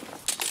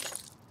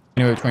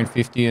 Anywhere between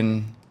 50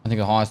 and I think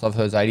the highest I've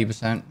heard is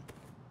 80%.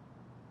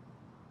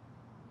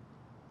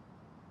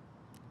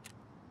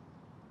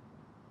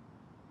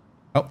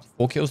 Oh,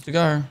 4 kills to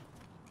go.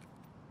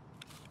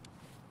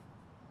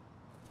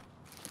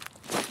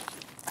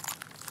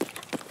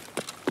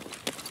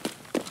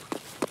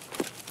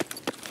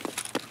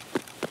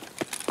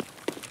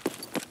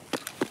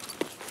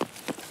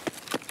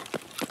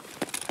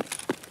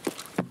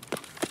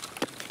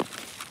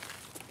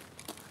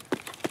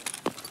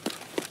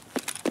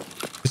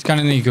 This gun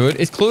isn't any good.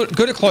 It's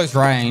good at close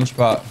range,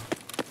 but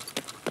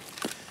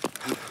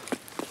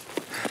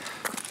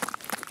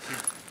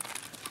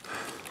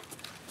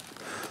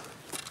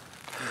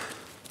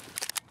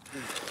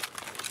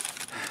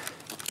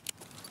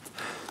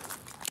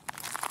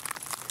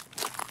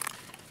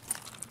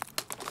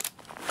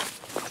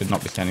should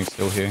not be standing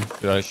still here.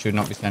 I should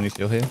not be standing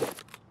still here.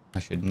 I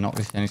should not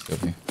be standing still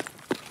here.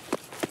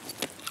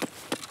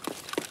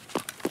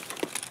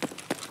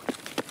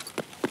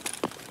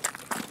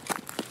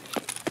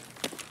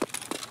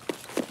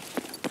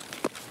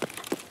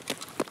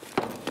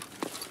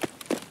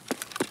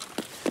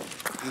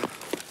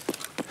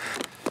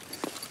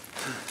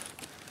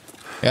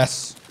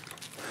 Yes.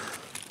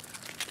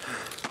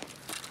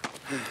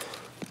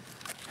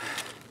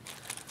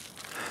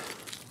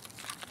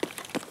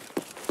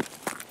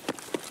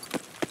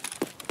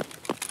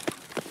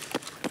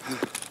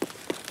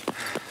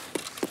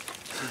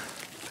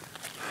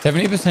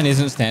 %70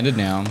 isn't standard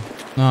now.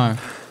 No.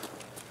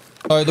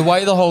 So the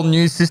way the whole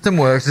new system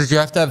works is you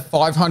have to have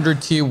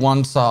 500 tier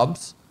 1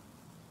 subs.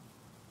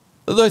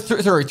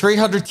 Sorry,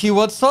 300 tier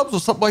 1 subs or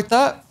something like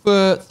that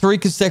for 3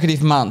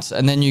 consecutive months,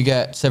 and then you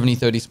get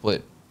 70-30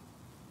 split.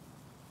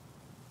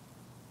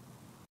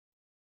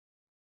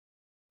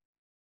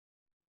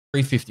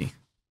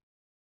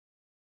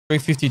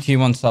 350 tier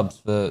 1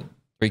 subs for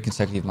 3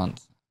 consecutive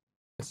months.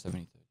 That's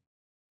 70.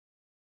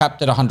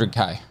 Capped at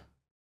 100k.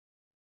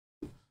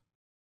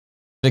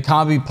 It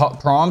can't be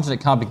primes and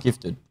it can't be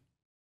gifted.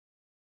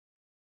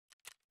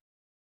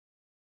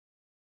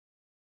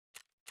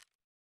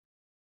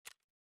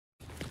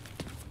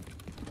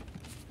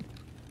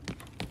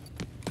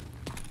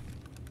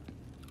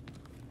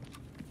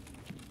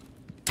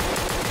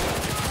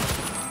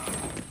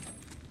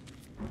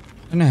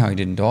 I don't know how he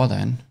didn't die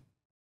then.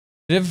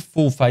 Did he have a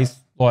full face,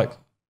 like,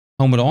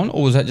 helmet on,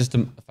 or was that just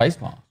a face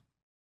mask?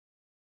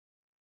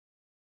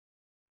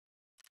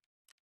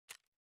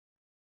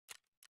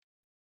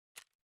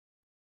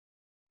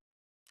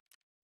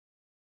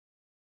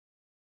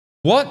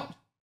 What?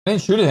 I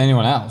didn't shoot at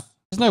anyone else.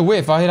 There's no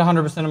whiff. I hit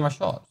 100% of my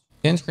shots.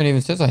 The end screen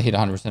even says I hit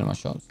 100% of my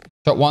shots.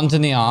 Shot 1's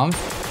in the arms.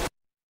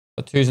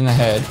 Got 2's in the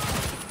head.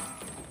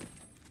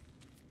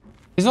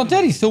 He's not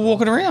dead. He's still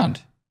walking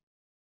around.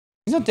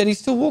 He's not dead. He's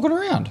still walking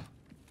around.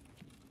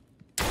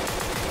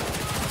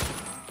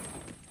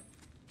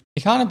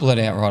 He can't have bled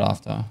out right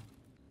after.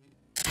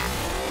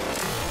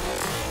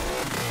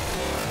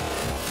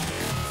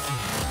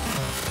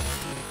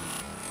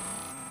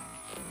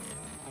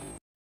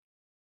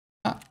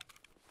 Ah.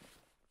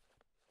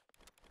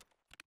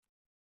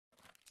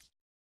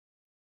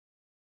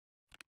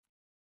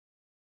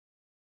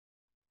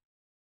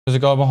 There's a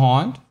guy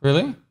behind.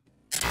 Really?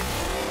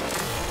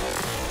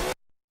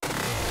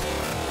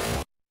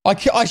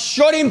 I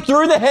shot him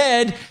through the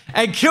head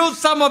and killed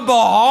someone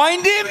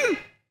behind him?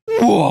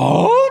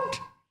 What?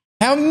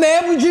 How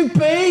mad would you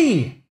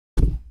be?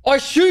 I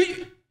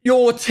shoot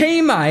your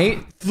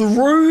teammate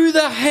through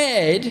the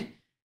head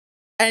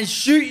and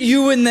shoot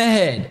you in the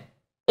head.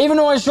 Even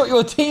though I shot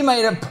your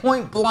teammate at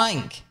point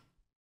blank.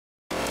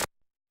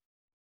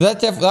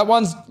 That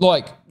one's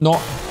like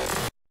not...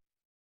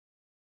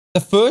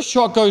 The first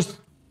shot goes...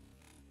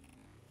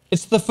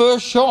 It's the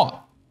first shot.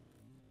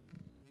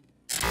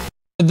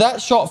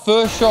 That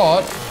first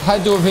shot,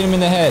 had to have hit him in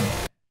the head.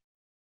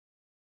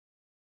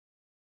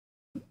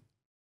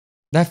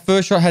 That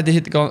first shot had to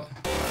hit the guy.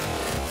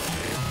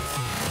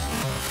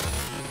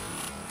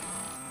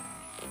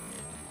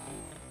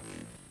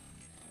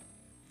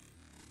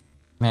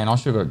 Man, I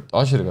should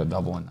have got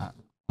double in that.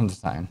 I'm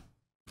just saying.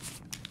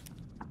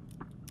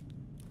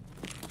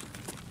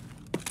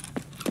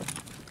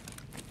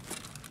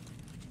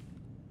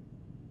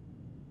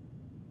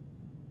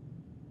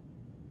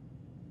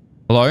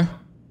 Hello?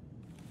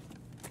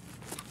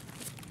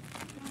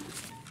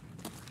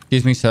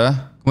 Excuse me, sir.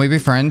 Can we be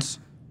friends?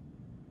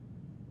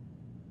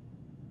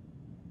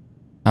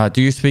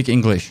 Do you speak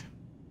English?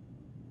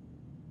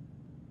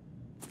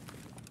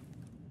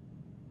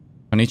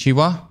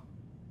 Konnichiwa?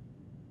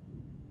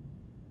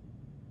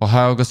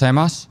 Ohayou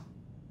gozaimasu?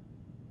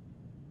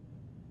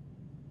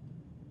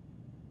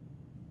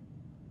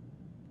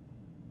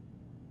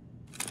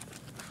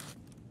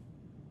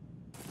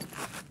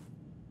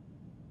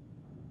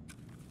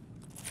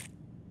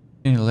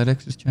 Any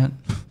Letex's chat?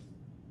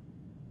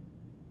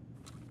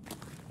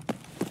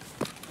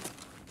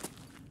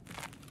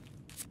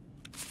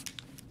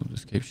 We'll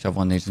just keep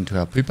shoveling these into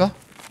our pooper.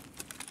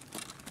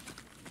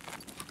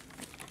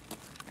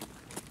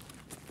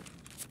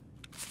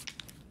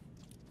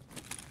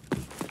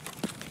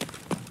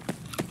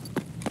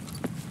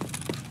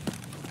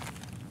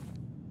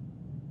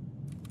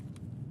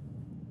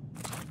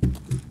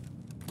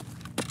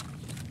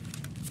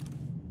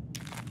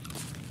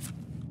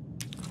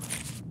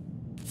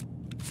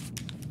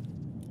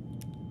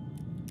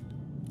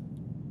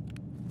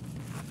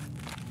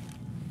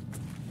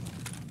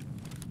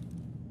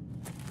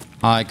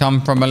 I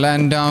come from a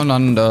land down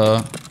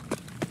under.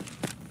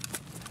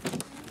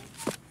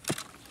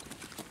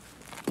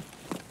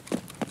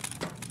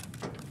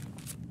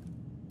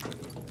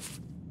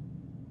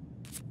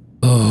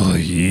 Oh,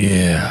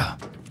 yeah.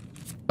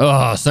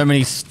 Oh, so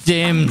many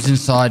stems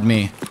inside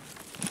me.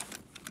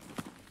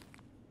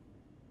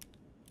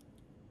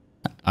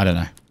 I don't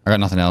know. I got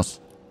nothing else.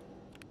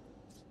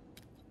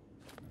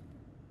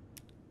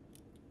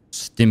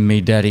 Stim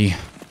me, daddy.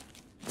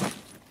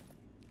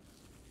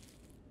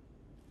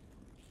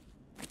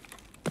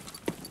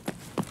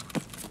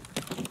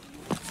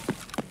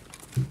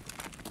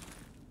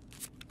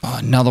 Oh,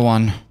 another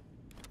one.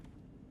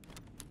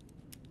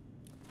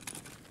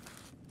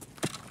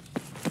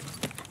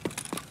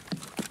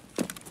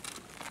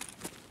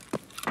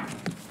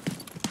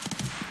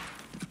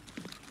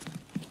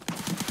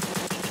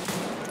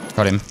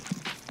 Got him.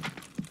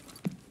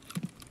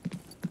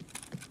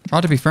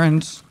 Try to be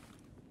friends.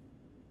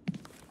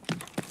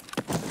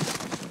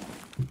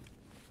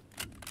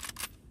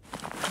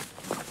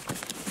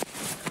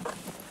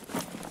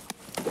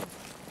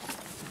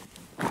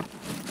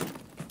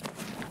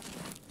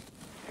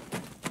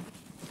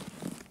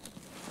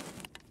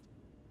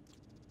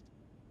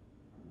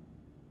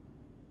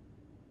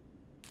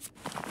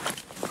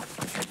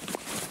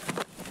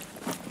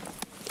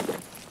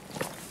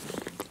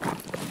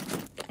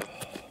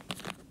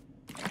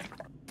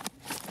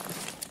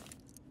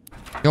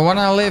 You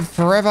wanna live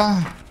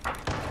forever?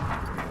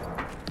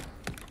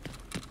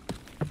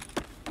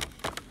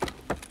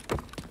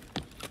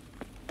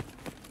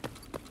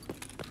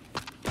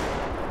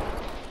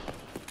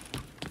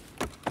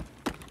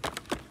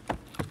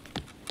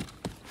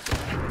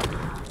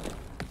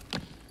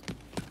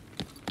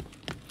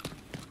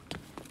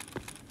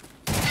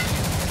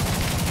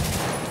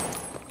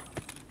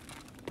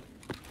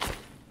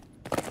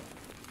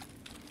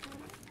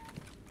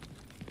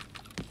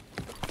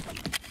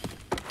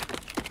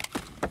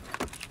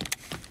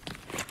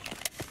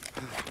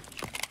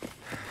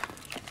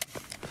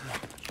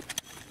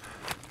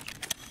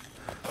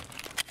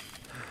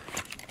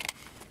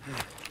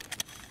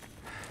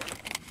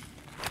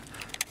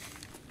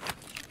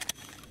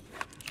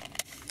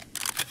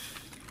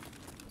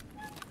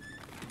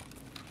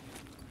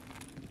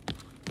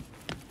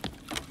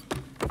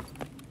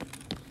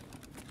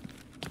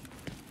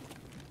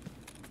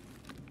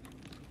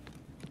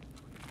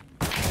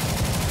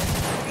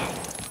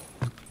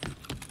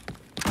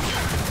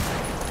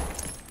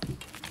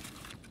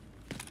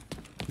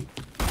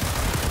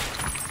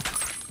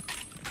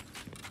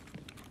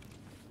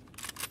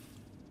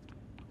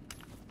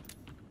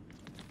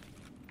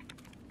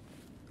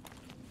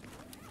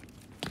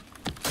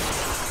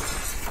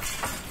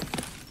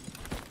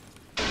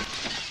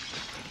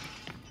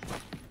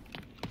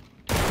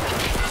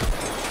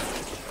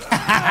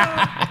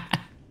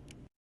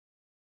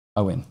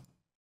 I win.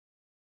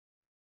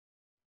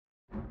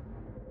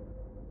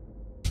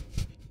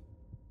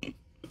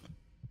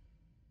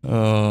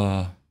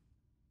 Uh.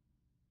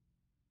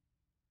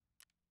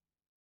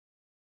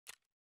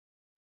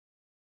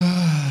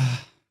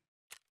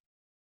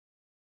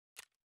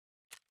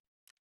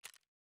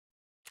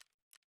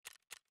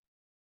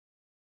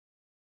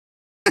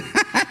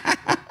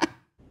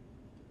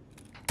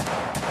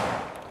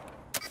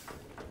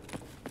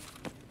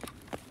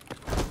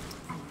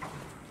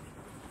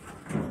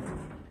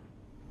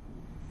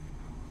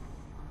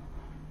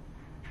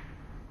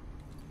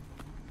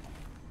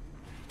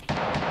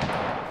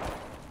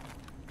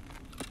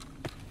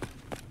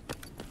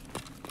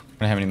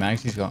 Wonder how many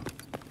mags he's got. Do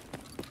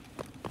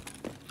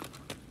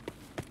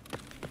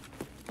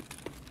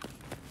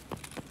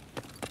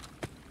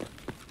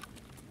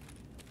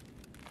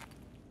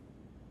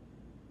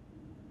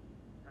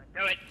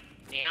it.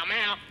 Meow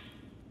meow.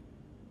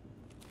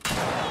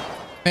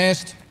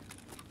 Missed.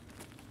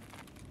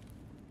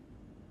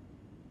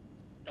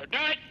 Don't do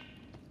it.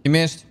 You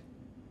missed.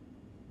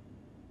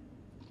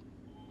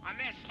 I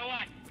missed. So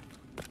what?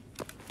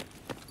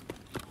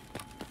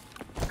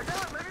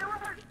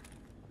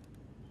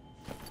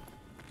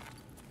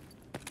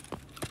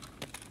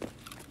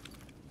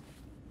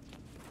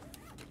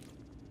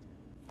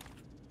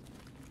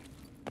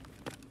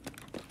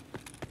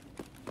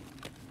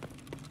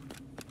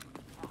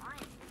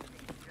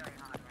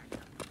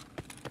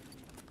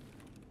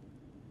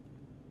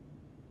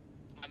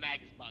 My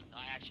mag is bugged.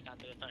 I actually can't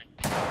do a thing.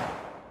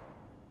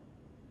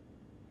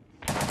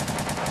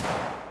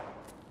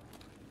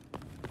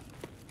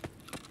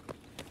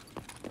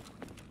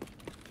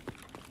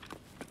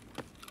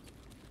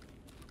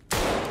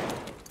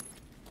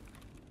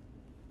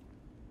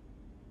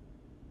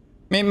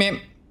 Meep,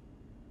 meep.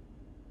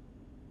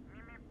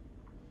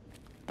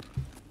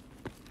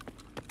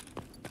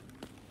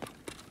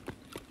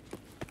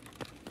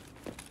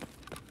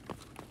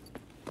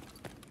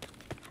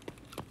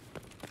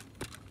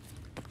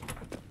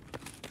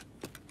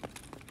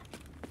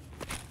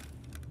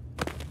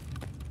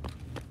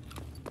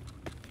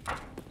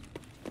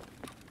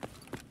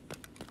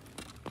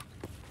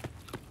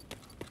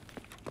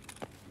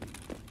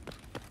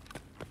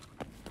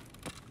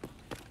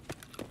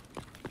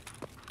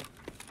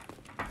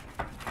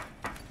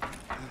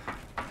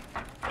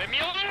 Let me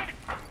on!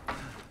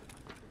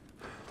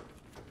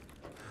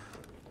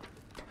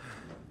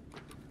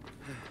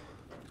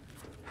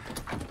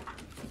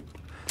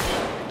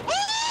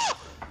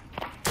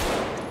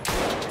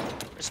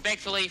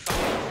 Respectfully,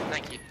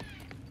 thank you.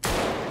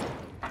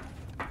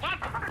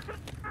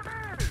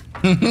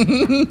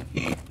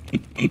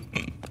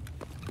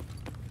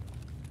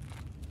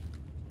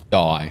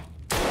 Die.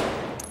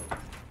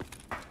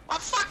 My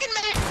fucking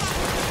man!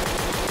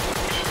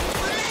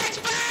 My leg's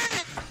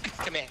back!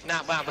 Come here.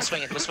 Nah, wow, we're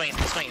swinging. I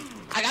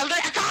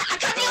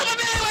can't feel my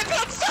man! My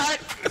blood start!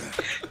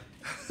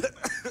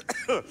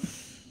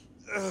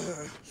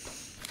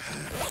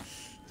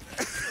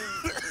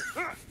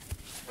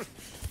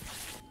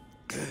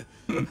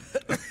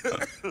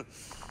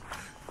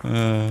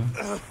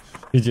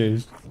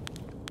 GG's.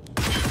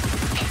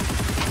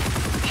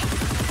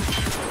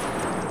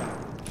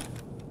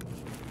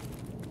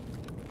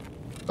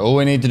 All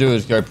we need to do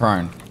is go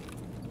prone.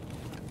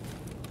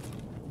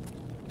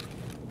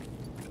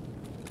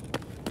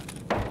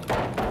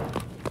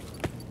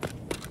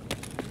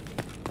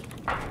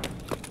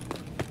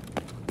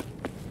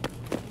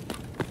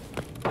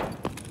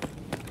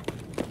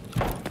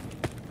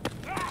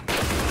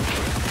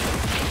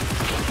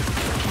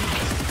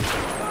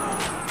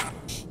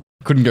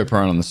 Couldn't go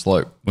prone on the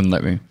slope. Wouldn't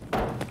let me.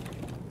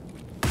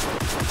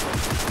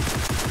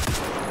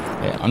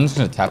 Yeah, I'm just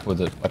gonna tap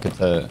with it like it's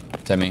a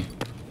semi.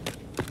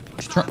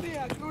 I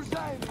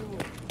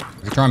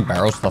could try and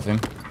barrel stuff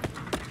him.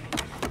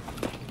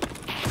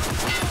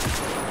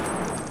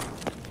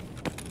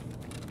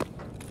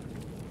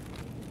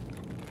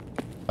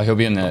 Oh, he'll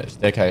be in the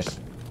staircase.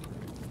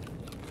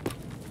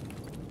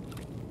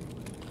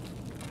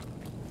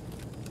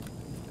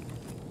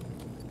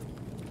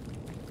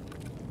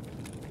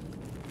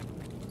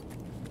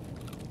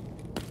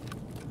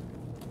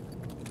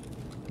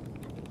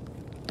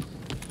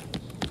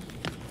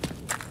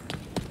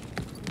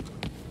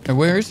 Hey,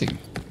 where is he?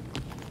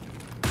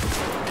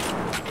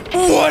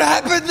 What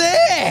happened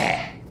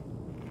there?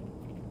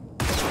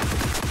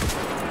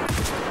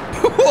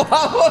 What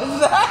was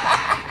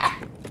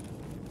that?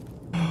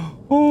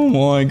 Oh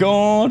my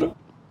god.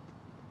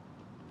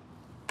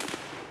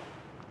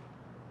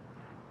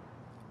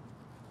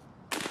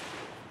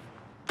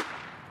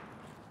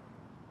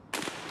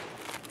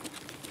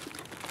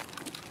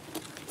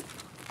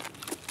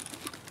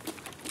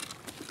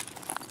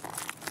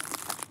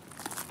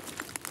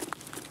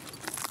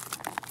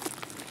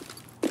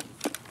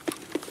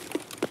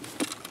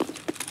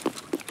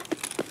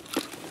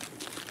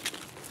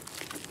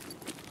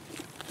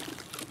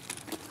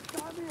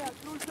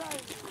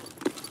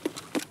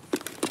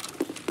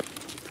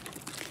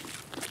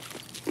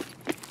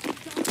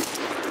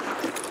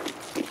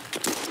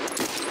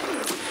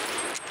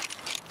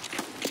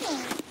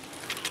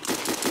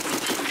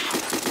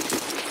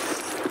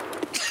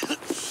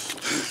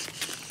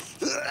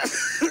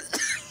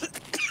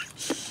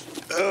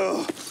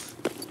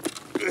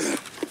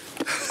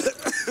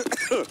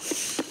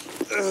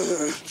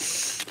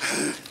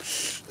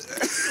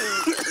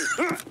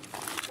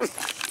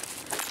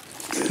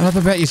 What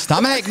about your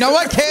stomach? No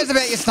one cares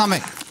about your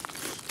stomach.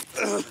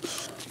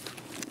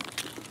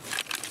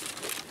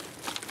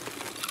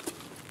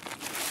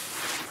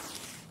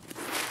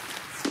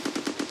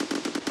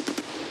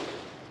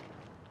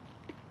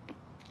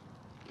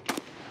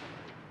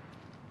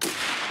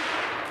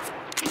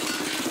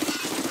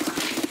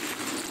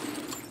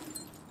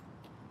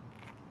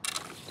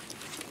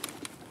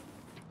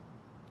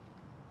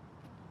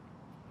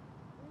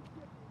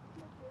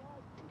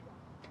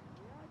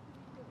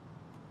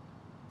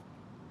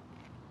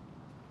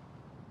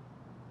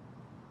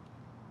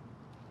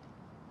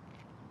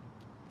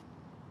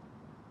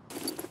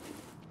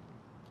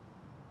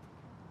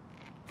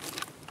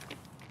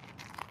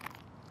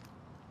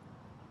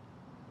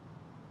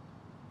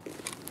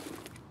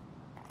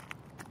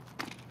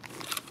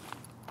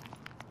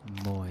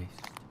 Moist.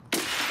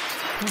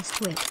 Press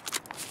quit.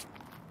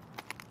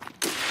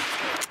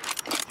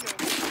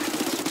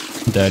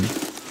 Dead.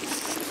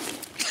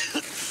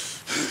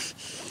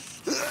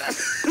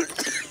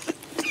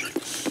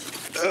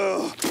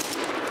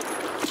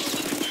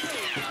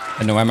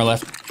 And no ammo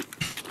left.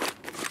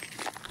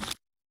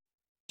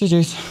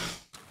 GG's.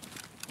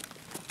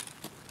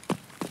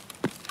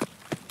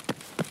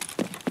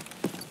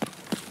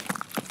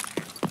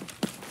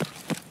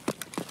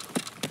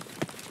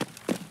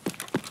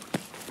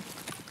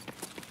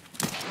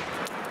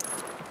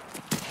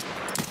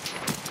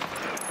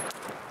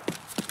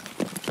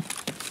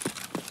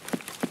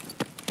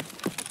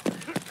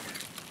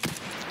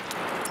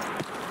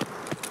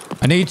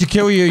 I need to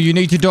kill you. You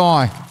need to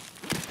die.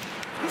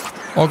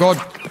 Oh, God.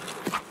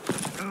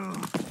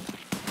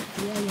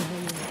 Yeah.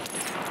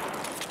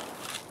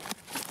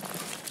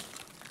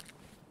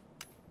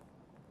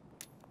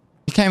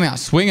 He came out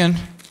swinging.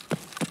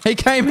 He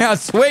came out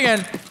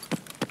swinging.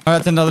 Oh,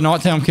 that's another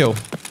nighttime kill.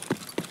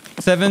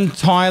 7,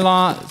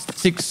 Tyler,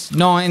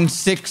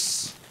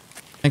 696.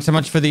 Thanks so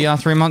much for the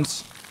 3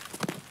 months.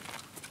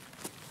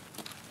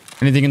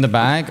 Anything in the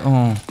bag?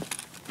 Oh.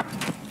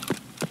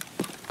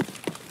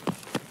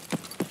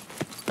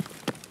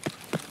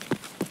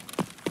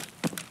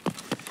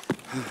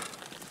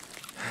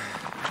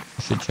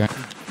 I should check.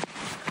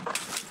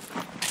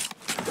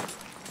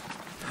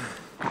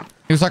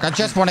 He was like, I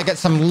just want to get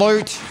some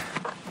loot.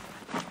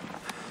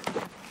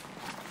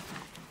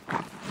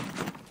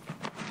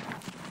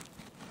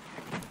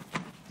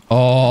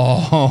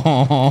 Oh.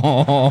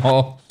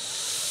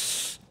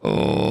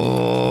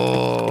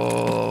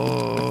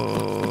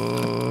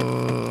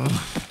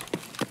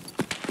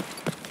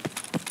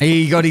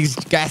 He got his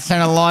gas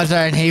analyzer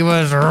and he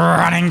was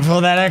running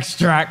for that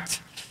extract.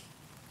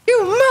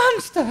 You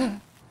monster!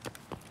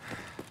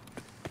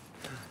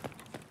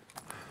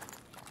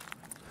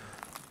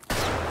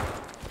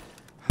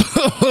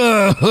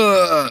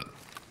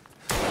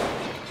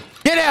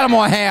 Get out of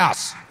my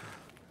house!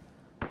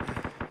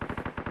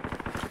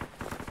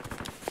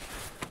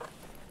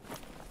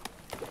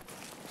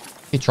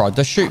 He tried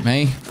to shoot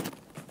me.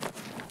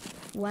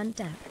 One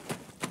tap.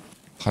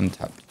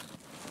 Untapped.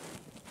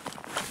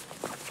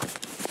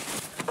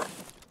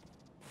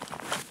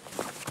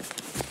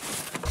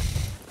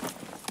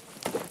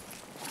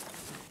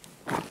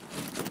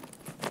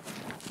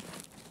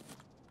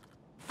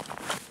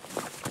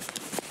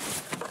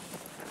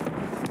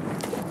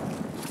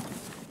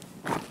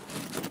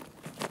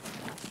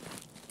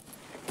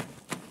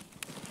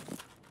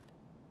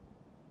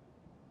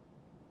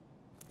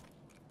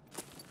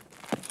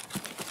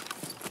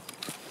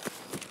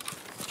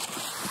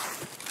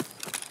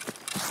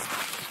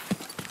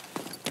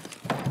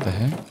 What the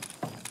heck?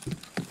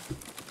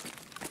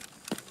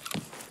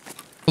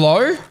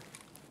 Hello?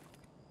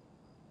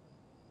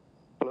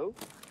 Hello?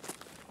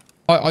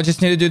 I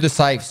just need to do the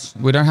safes.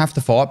 We don't have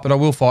to fight, but I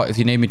will fight if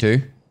you need me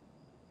to.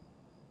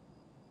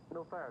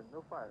 No fire,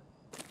 no fire.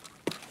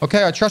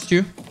 Okay, I trust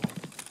you.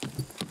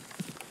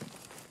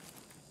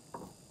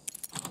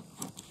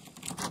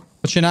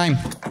 What's your name?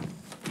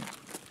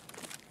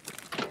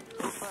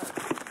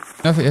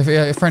 No,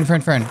 friend.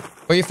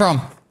 Where are you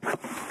from?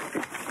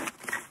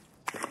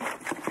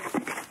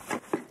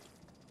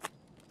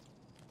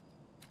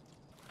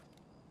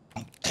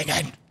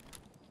 Again.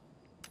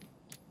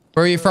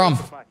 Where are you from?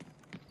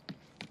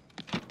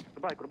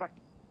 Goodbye.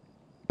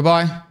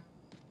 Goodbye.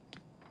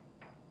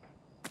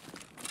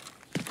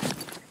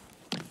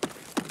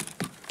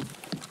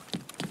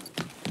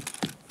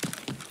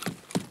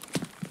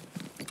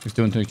 He's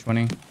doing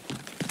 220.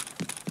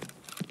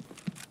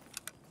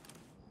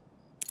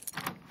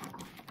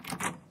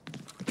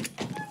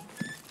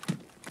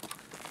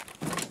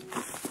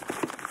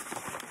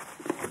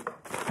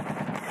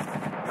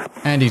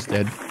 And he's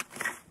dead.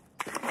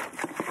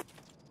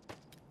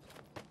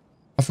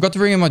 I forgot to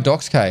bring in my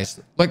docs case.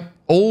 Like,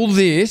 all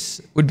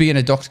this would be in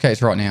a docs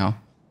case right now.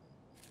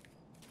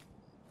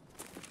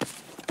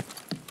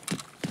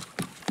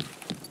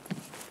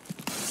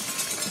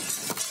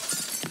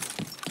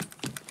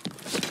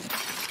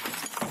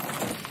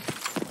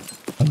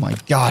 Oh my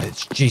god,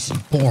 it's Jason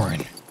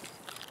Bourne.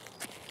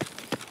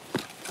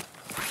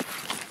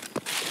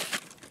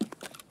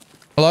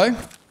 Hello?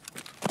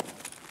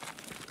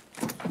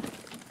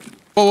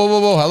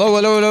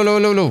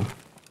 Whoa.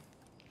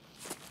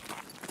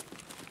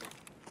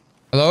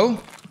 Hello.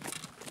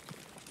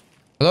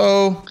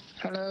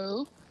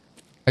 Hello?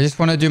 I just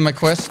want to do my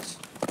quest.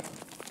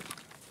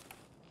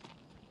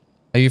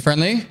 Are you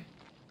friendly?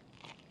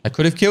 I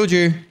could have killed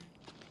you.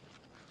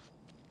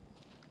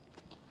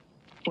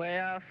 We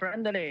are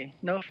friendly.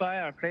 No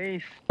fire,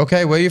 please.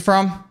 Okay, where are you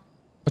from?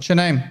 What's your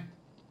name?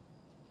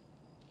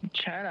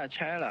 China.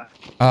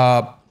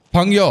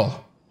 Pangyo.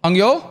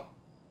 Pangyo?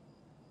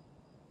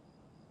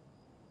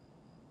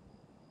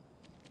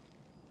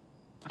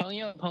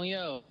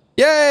 Pengyo.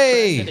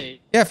 Yay!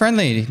 Friendly. Yeah,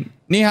 friendly.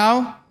 Ni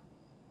hao?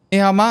 Ni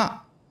hao ma?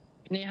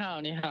 Ni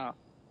hao.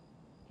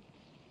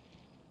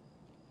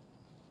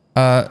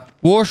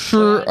 我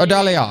是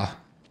Adalia.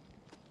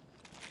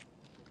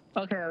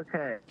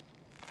 Okay.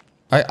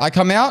 I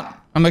come out?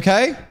 I'm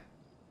okay?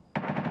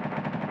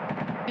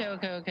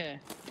 Okay.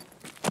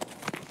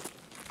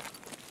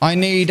 I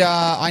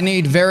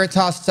need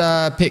Veritas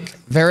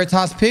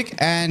pick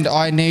and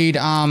I need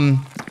the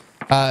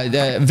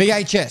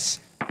VHS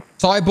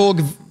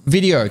Cyborg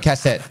video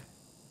cassette.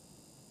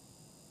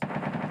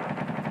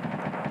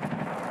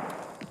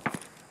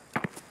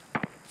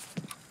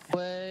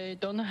 We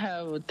don't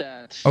have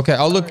that. Okay,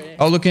 I'll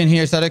look in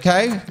here. Is that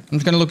okay? I'm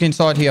just gonna look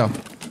inside here.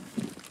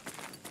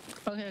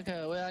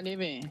 Okay. We are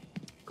leaving.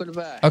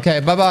 Goodbye. Okay,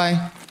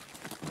 bye.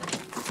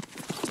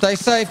 Stay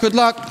safe. Good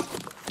luck.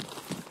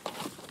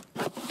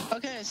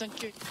 Okay,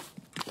 thank you.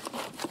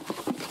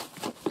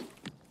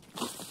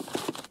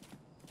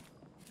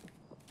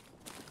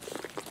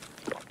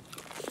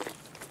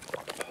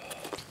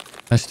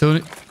 They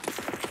still...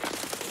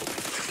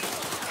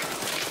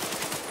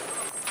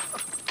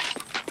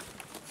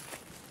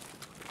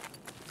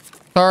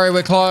 Sorry,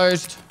 we're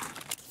closed.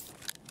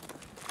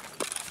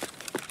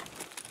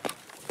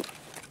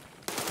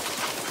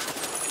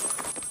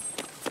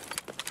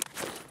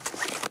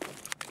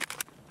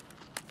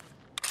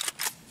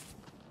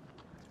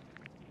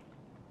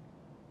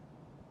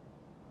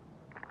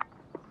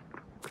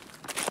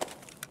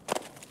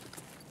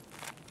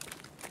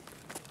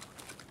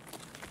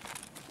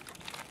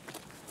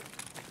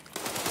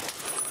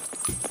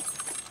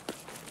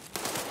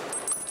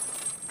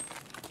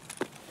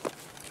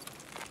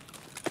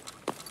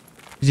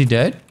 Is he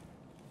dead?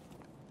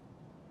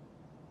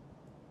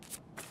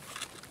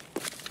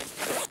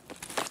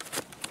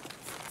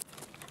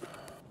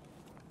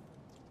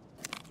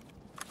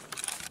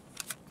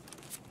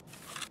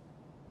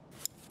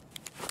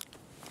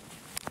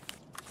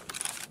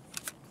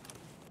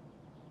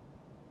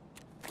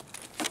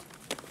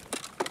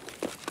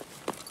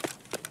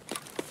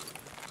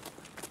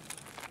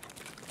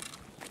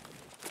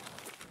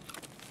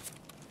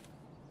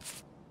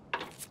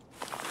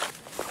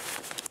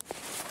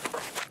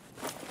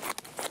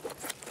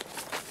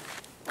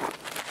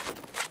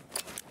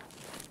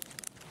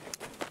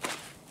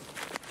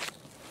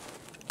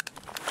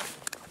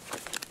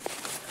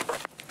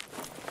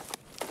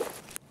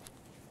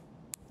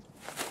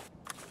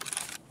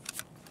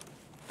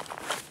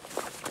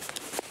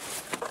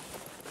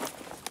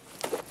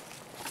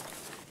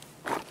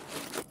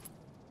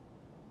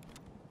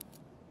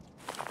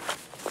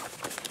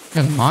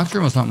 Got a marked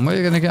room or something. Where are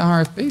you going to get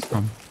RFBs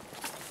from?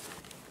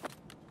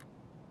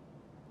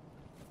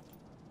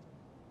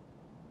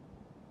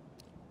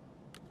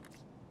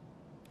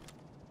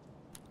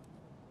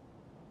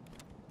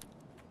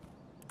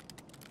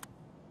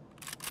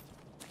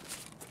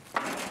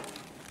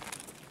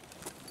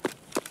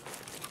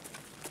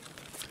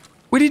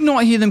 We did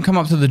not hear them come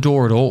up to the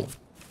door at all.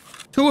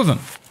 Two of them.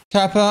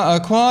 Kappa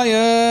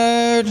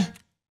acquired.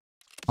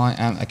 I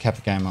am a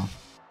Kappa gamer.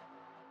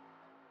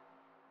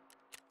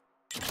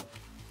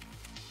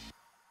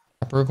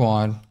 Kappa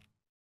acquired.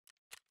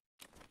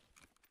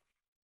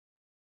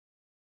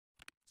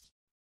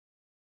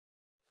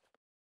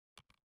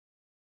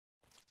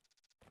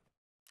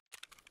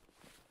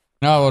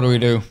 Now what do we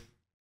do?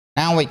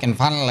 Now we can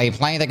finally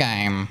play the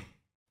game.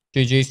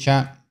 GG's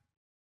chat.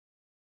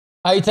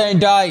 18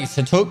 days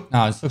it took.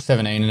 No, it took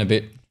 17 and a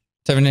bit.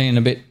 17 and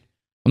a bit.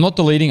 I'm not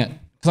deleting it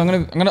because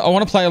I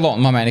want to play a lot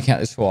on my main account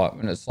this fight,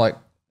 and it's like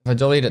if I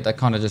delete it, that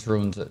kind of just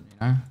ruins it,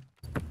 you know.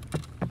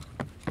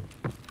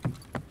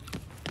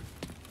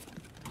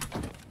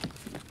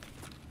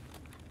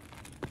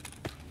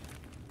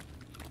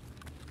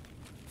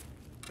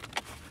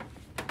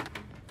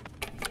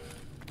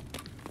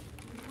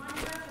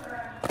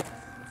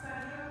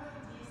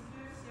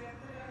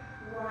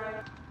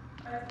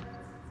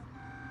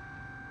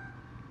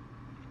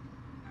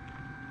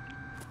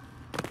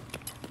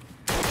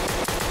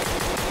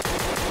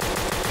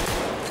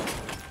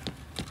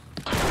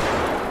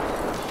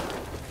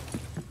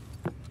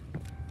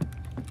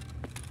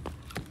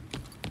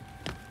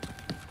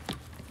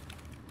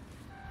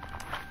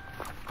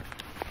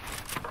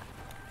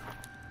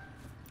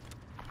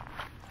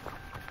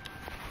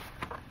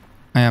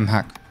 I am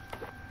hack.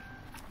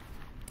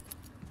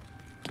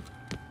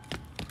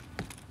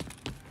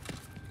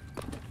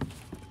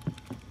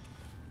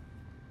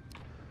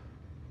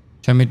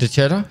 Show me the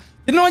cheddar.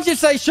 Didn't I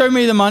just say show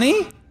me the money?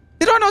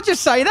 Did I not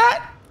just say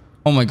that?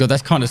 Oh my god,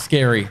 that's kind of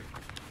scary.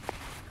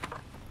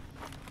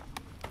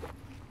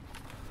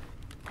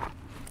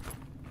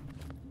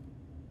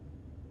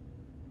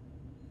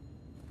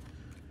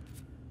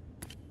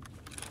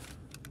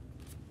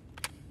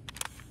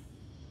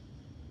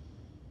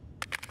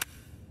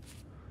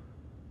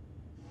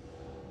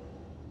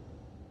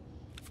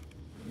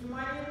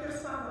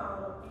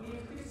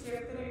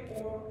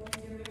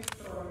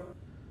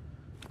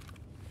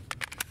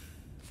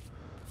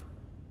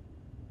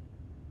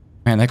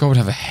 Man, that guy would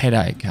have a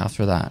headache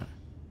after that.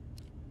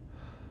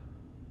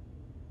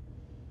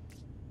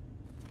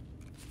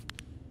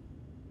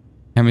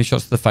 How many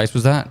shots to the face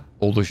was that?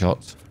 All the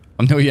shots.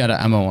 I knew he had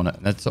ammo on it.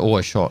 That's all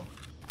a shot.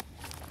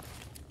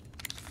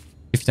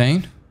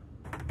 15?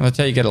 Well, that's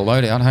how you get a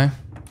loadout, hey?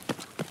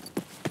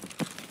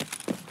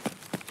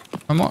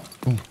 I might...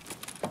 Ooh.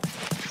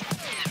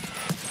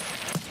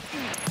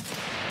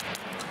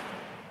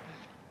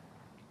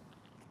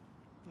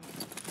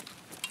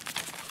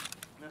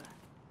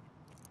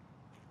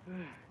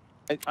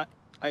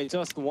 I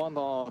just want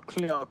a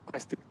clear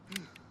quest.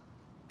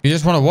 You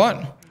just want a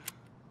what?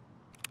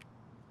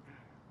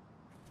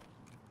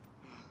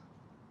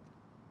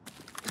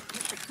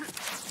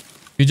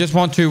 You just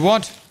want to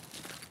what?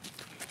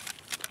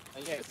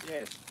 Yes,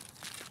 yes.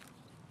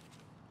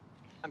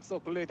 I'm so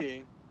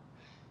bleeding.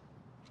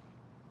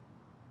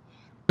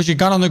 Put your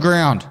gun on the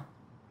ground.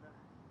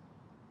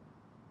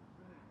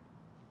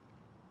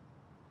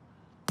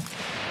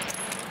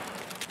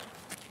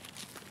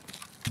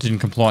 Didn't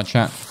comply,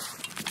 chat.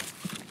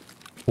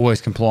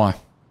 Always comply.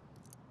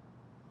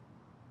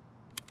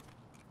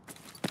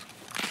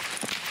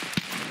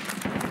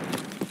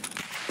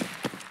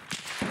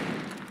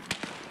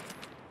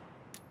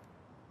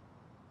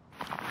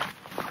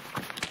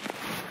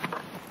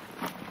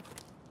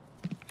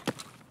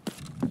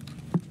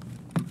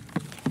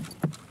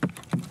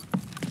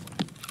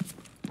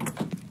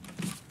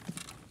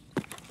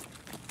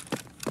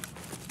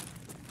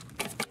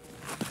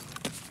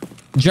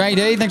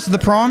 JD, thanks for the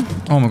prime.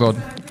 Oh my god.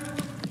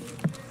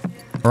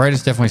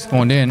 Raiders definitely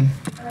spawned in.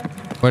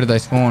 Where did they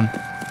spawn?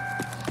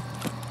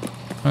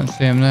 Don't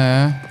see them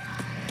there.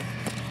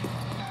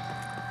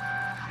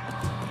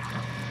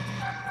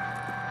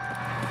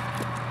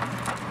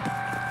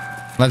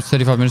 Lab's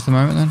 35 minutes at the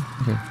moment then?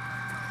 Okay.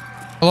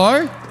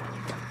 Hello?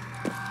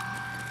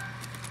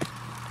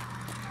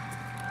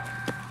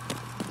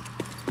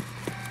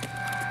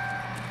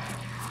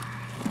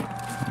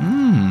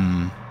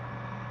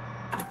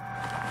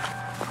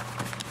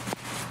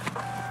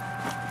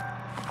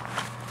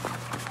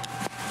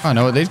 I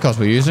know what these guys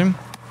were using.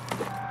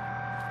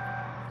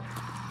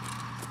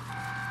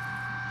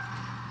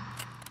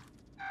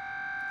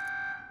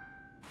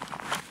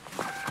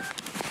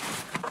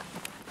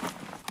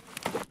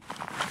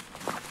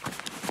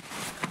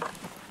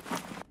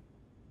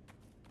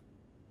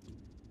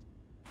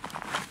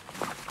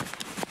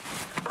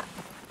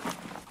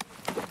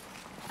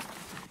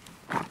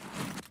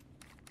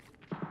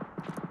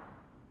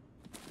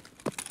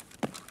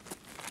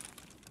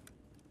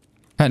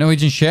 Pat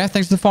Norwegian Share,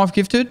 thanks for the 5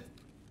 gifted.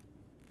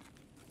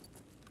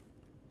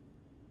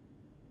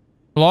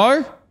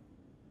 Hello?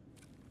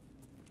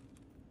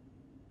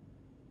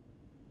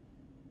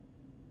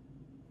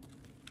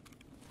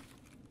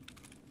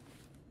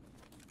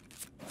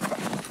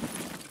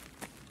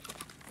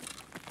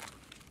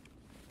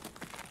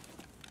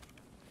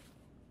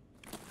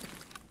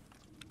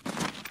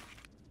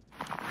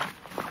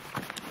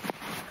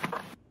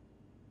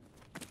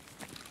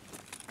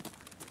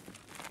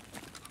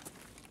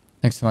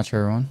 Thanks so much,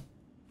 everyone.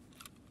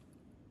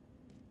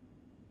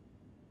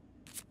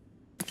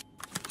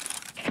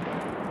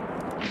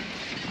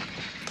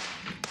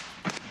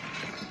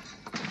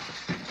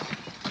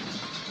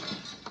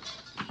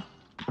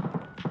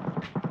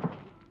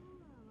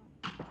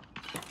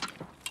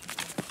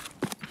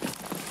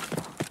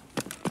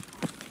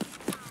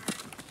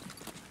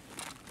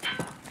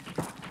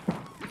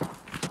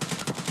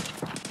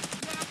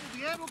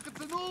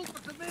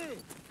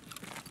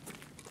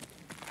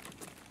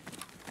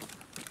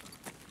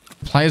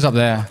 Players up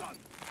there.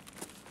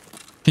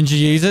 Kinji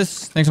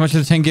Jesus, thanks so much for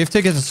the 10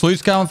 gifted. Get the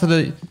salutes going for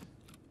the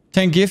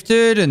 10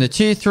 gifted and the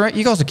tier 3.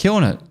 You guys are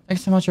killing it.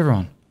 Thanks so much,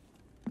 everyone.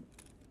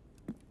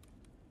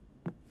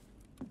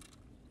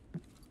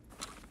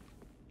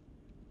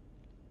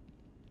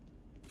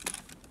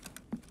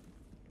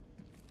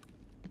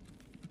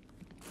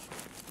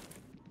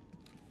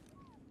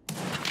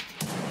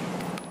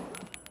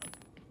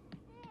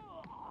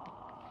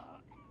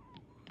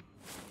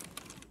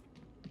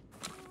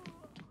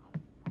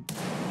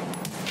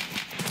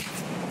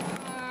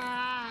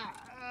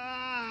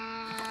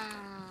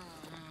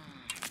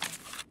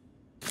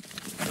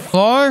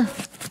 Hello?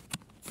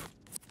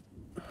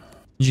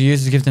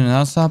 GS is gifting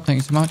another sub. Thank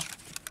you so much.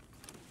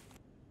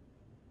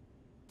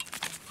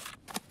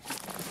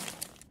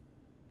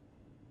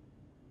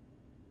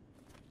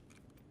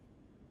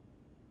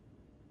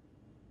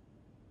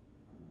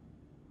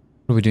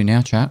 What do we do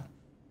now, chat?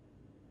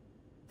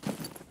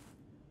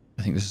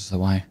 I think this is the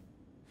way.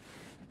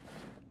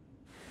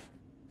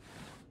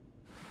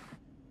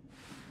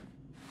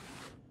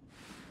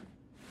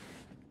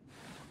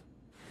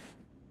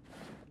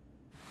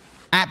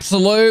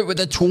 Absolute with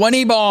the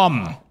 20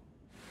 bomb.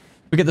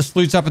 We get the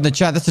salutes up in the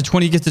chat. That's the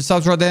 20 gifted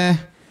subs right there.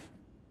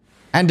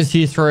 And a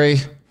tier 3.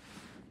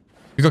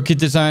 We got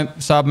gifted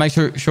sub. Make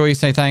sure you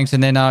say thanks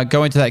and then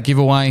go into that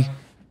giveaway.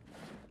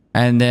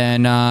 And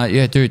then,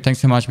 yeah, dude, thanks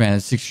so much, man.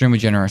 It's extremely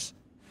generous.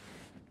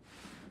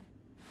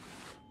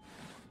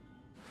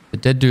 The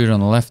dead dude on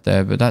the left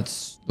there, but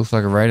that's looks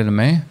like a raider to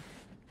me.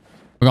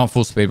 We're going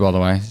full speed, by the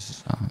way.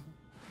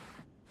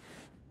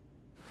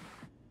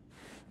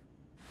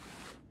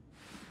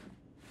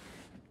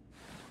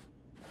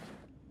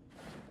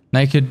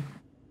 Naked.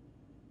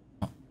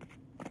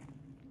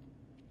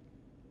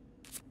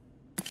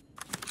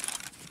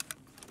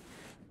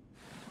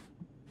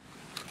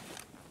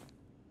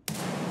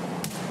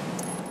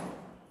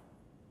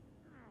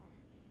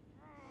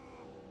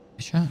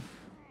 Shot.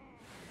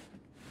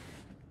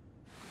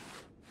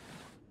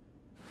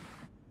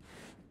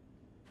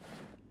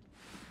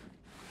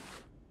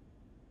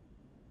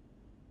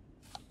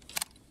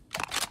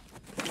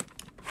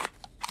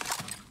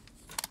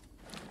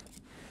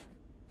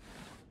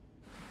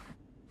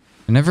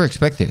 I never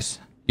expect this.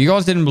 You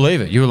guys didn't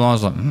believe it. You were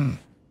like,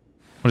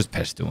 what is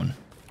Pest doing?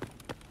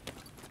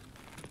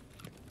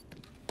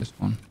 This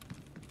one.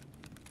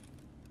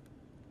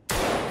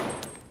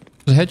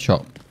 It was a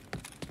headshot.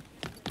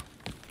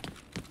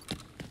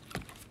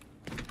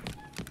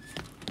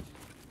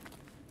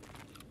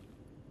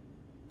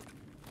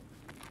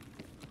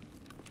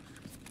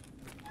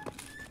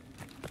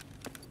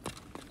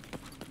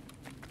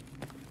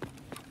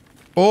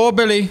 Oh,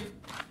 Billy.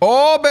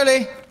 Oh, Billy.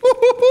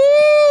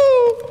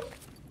 Woo-hoo-hoo.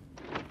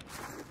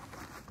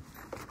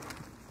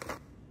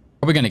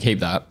 Are we going to keep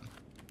that?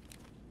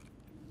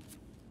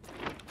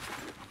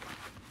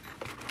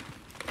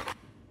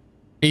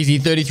 Easy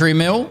 33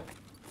 mil.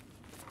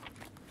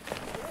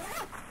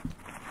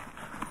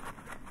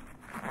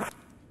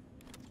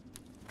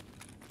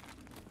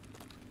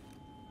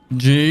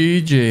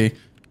 GG.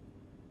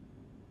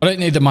 I don't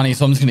need the money,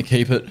 so I'm just going to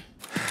keep it.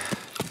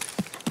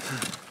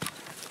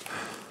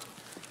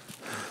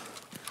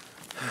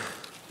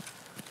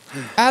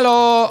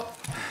 Hello.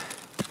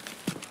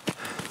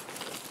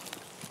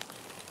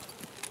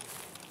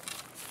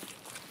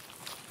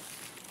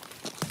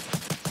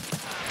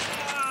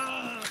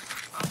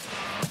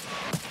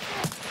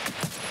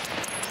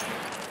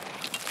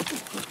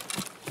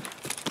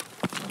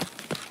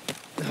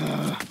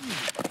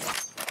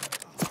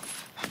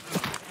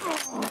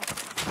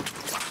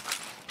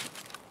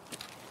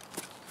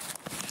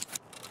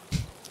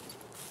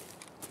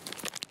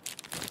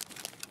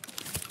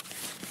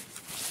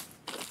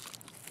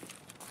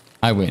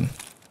 I win.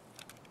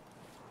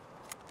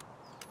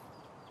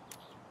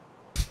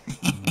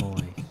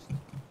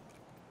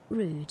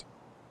 Rude.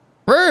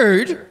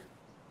 Rude?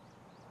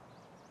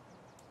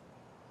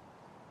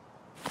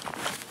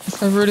 What's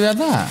so rude about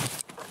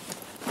that?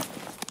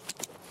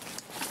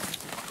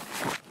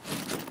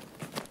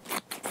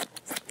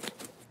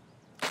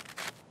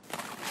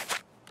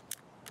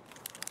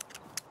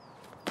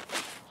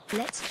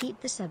 Let's keep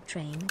the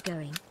sub-train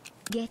going.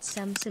 Get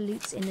some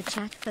salutes in the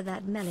chat for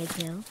that melee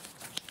kill.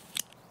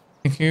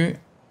 Thank you,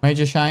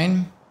 Major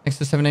Shane. Next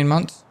to 17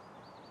 months.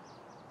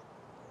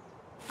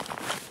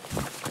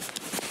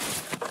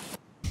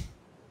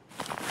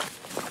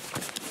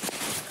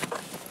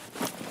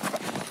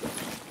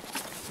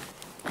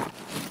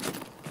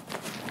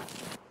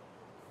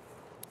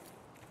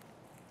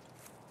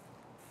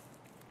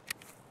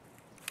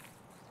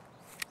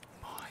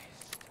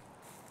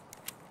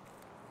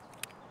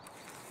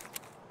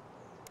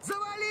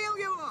 Завалил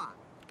его!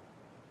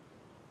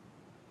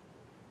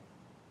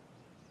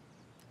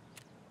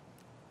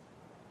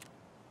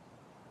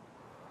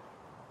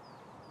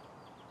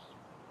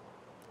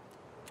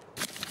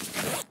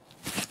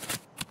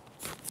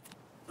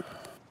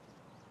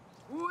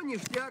 О,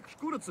 ништяк,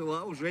 шкура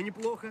цела, уже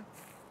неплохо.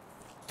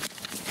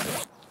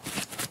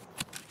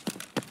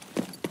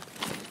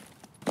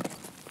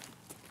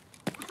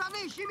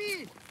 Пацаны,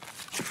 щемить!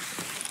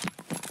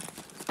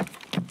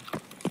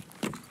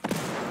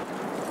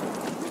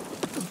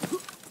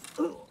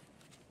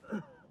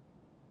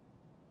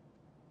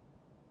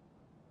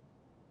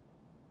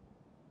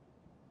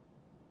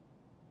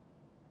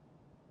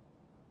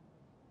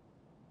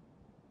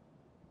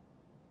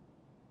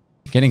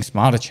 Getting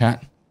smarter,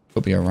 chat.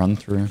 Could be a run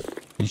through.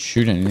 Can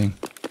shoot anything.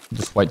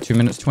 Just wait 2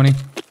 minutes 20.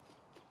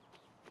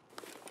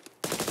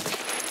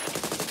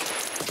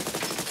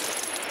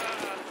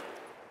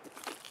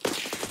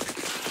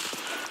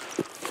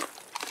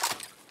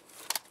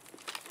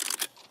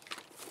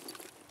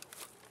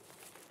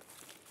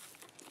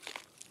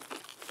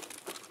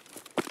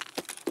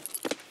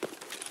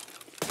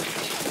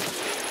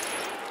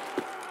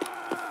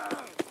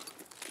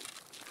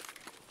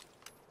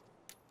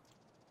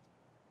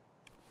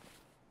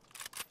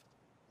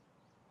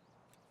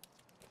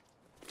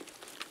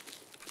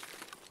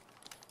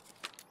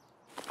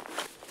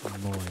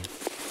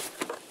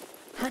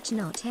 Hutch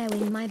not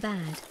herring my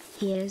bad.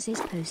 Here's his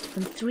post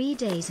from 3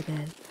 days ago.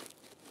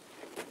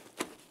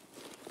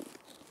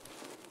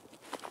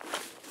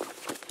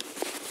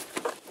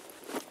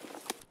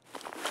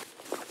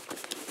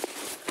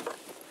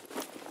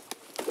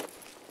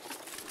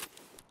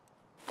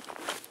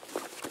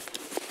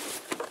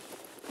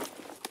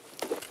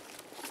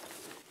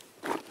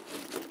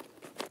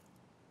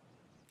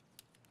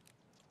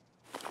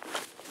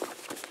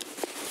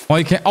 Well,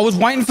 you can't. I was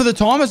waiting for the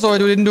timer so I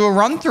didn't do a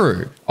run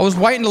through. I was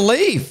waiting to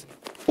leave.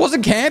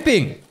 Wasn't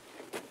camping.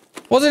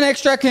 Wasn't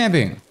extra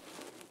camping.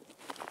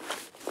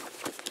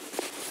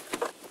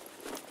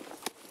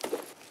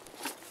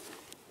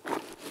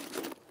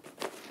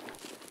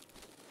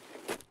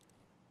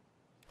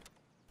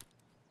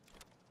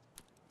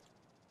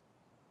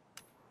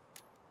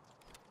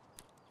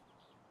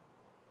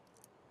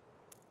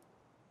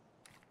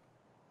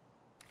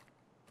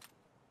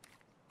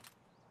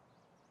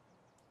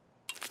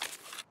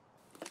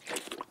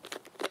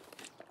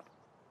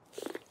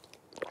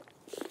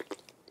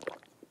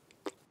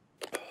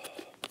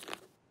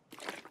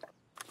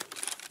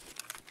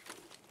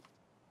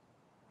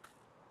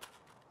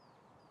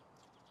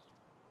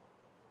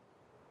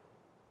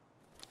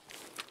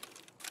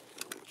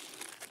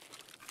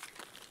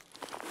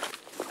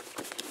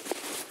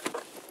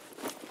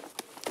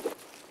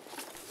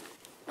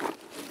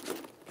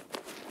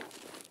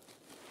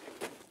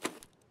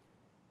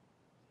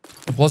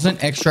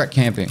 Wasn't extract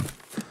camping.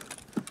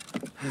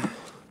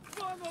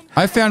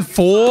 I found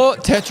 4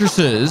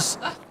 Tetrises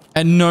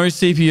and no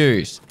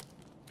CPUs.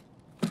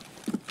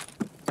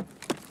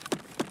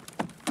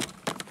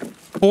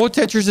 4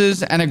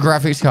 Tetrises and a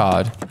graphics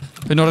card,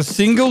 but not a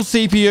single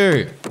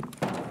CPU.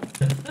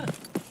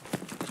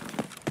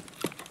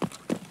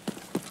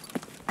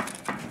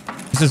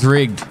 This is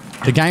rigged.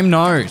 The game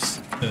knows.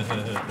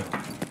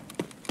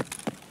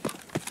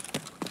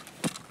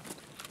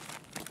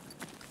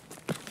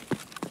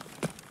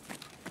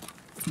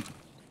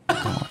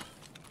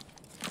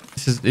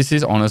 This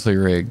is honestly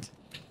rigged.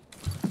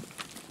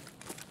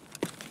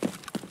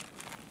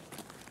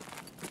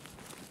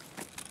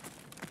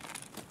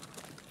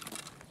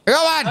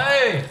 got one.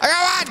 Hey. I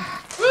got one.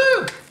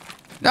 Woo.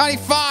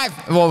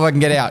 95. Well, if I can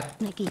get out.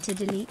 Nikki to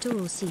delete all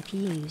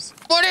CPUs.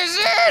 What is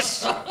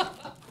this?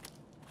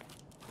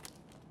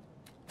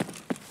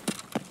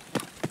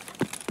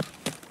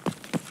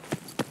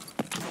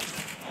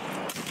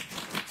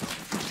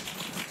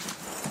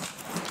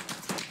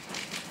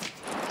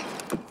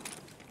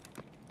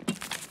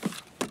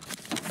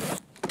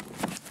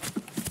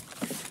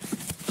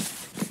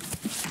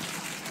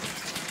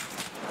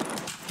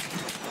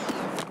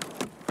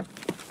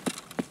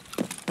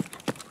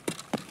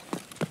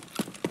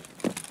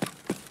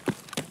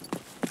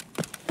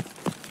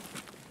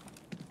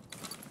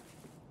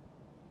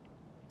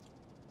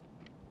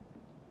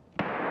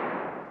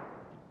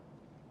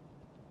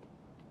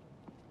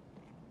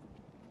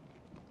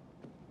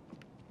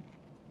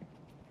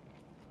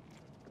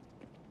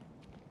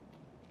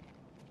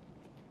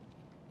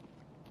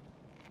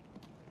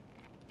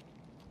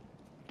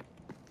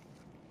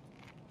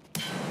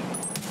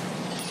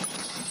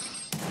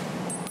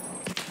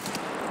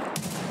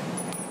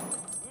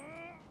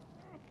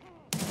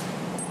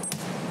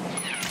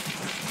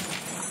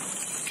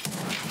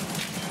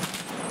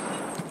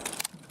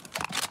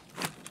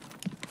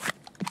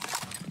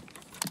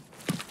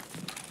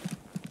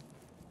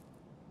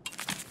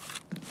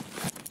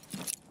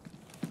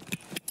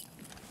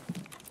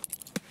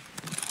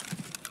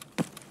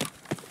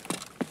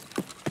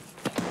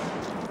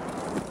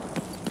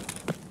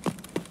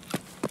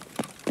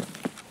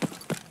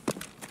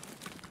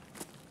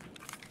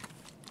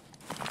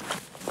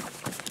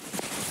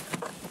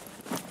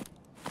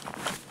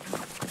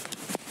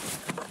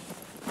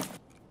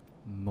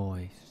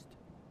 Moist.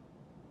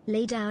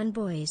 Lay down,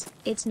 boys.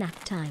 It's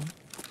nap time.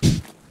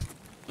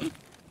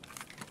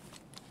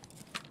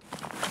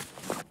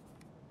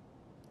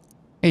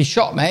 He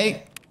shot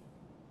me.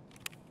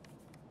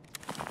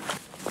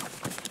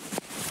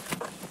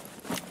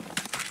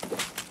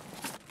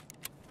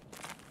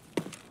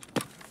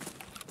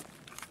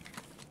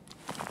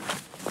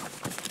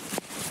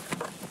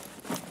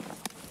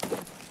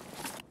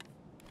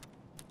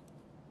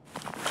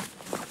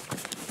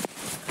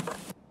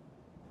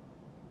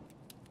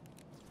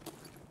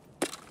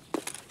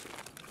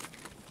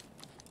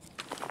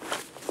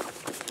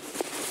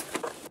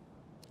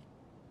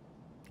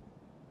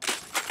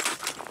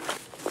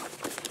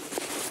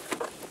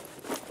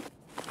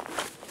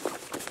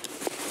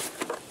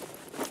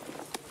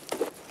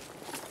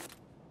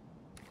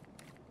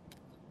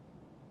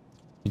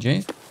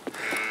 Jeez.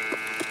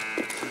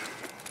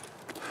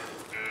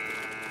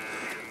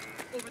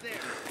 Over there.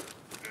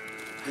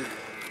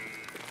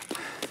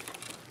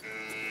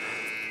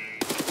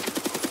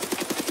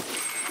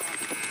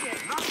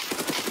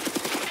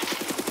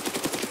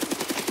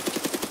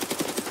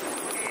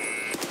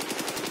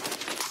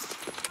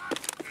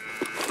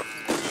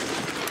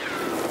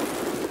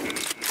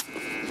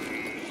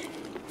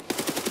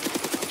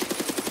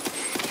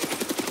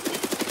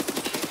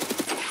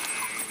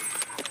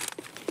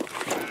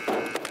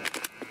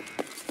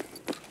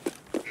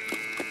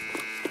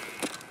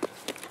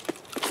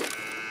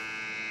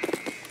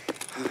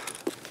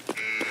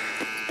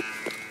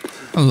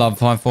 I love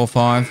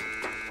 545.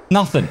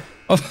 Nothing.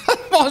 Might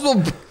as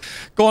well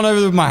gone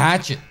over with my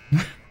hatchet.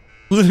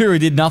 Literally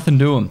did nothing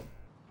to him.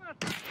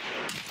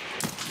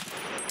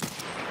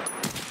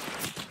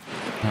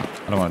 No,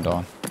 I don't want to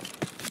die.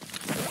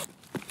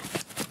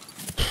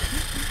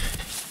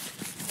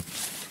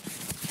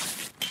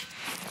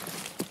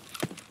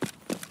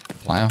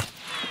 Player.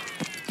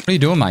 What are you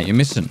doing, mate? You're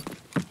missing.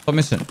 Stop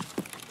missing.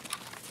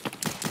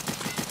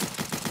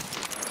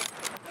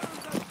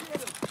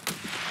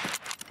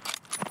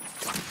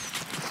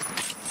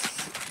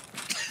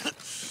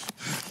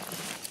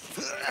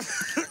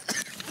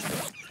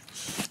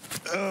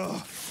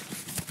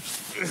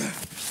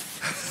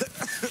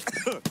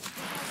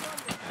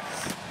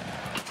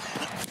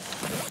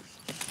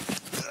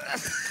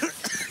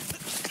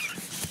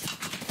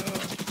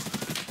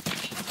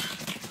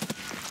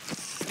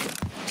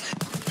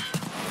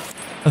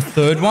 A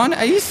third one?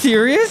 Are you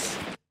serious?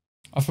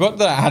 I forgot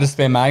that I had a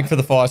spare mag for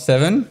the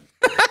 5.7.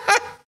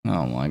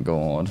 Oh my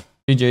god.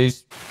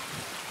 GG's.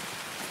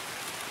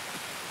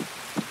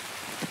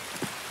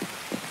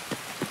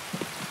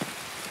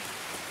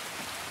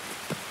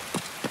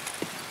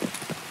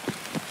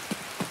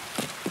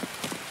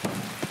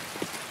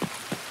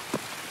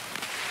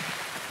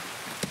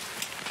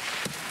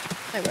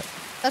 Wait, what?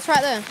 That's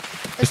right there.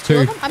 There's two.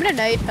 Of them. I'm gonna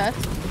nade first.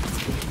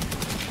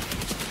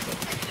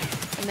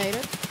 I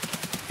naded.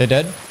 They're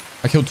dead.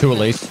 I killed two at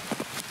least.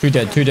 Two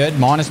dead. Two dead.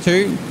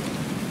 -2.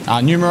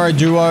 Numero,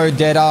 duo,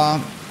 deader,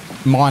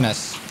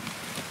 minus.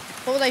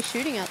 What were they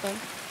shooting at though?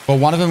 Well,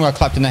 one of them got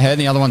clapped in the head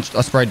and the other one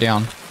I sprayed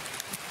down.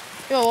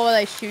 Yeah, what were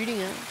they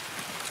shooting at?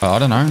 Oh, I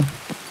don't know.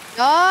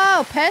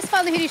 Oh, Pest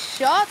finally hit his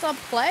shots on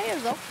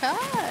players.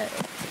 Okay.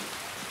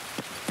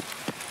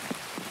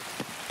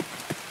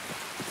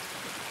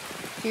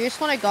 Do you just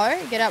want to go?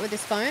 Get out with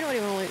this phone, or do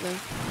you want to loot them?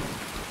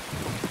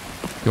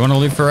 You want to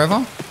live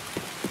forever?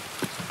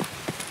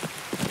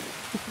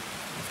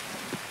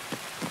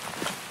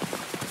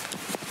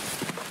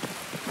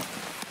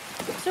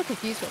 still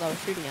confused what they were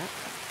shooting at.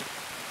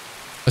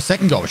 The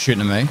second guy was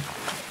shooting at me.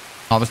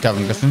 I was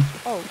Gavin Gusson.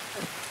 Oh.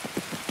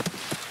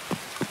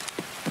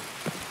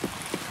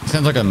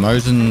 Sounds like a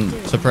Mosin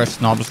suppressed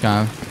sniper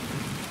scan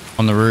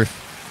on the roof.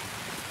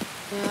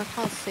 Yeah, I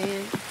can't see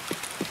it.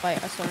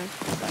 Wait, I saw him.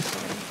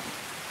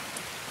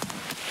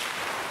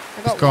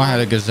 I got This guy had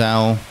a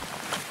gazelle.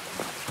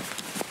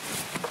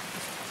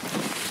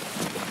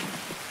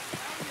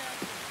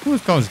 Ooh,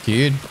 this guy was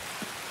geared.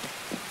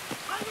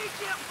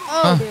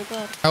 Oh, dear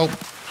God. Help.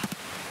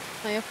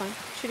 No, you're fine.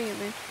 Shooting at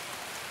me.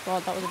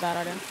 God, that was a bad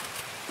idea.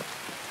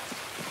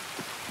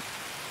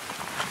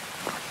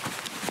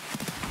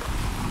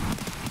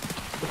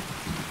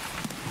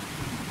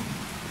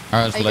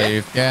 Alright, let's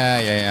leave. Good?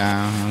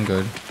 Yeah. I'm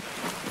good.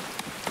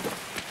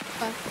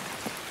 Okay.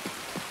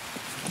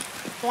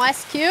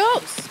 Nice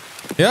cubes.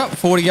 Yep,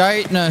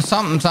 48. No,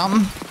 something.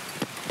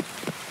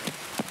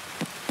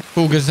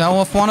 Full gazelle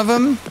off one of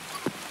them.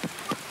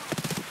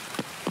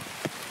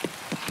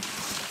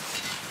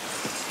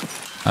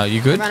 Are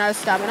you good? I ran out of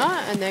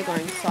stamina and they're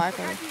going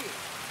psycho.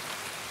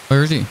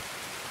 Where is he?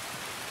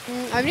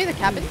 Over near the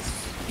cabins.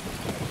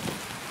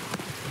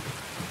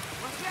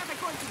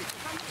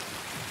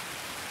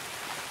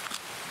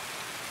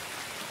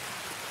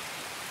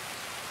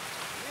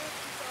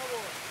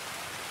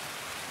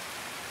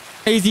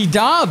 Easy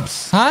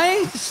dubs,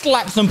 hey?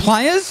 Slap some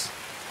players.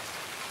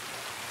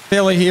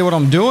 Barely hear what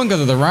I'm doing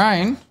because of the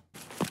rain.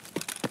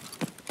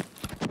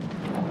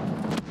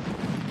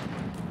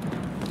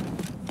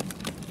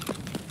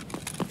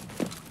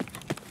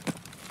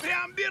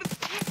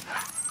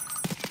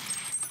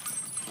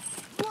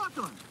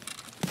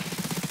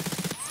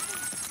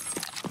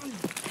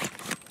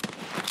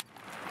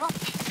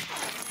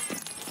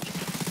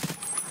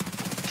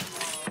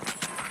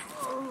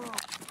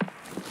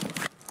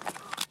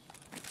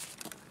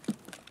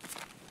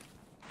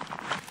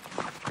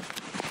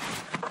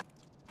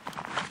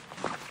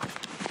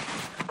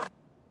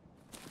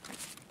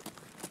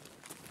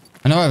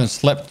 I know I haven't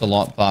slept a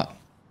lot, but...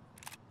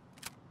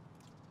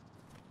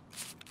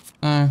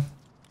 No.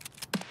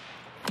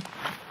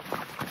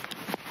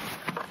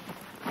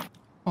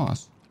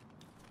 Nice.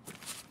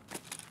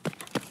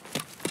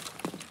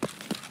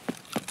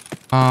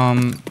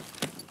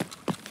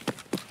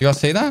 You guys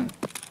see that?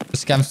 The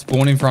scam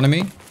spawned in front of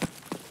me.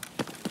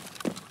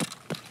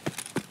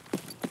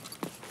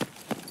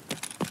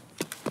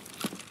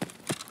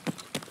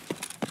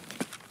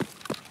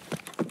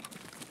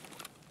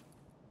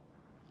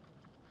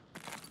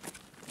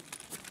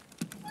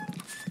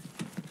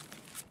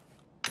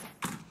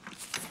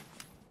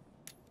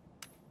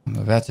 I'm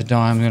about to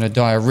die. I'm going to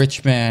die a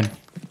rich man.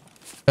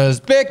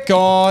 Because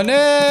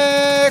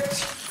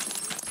BitConnect!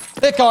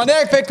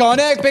 BitConnect!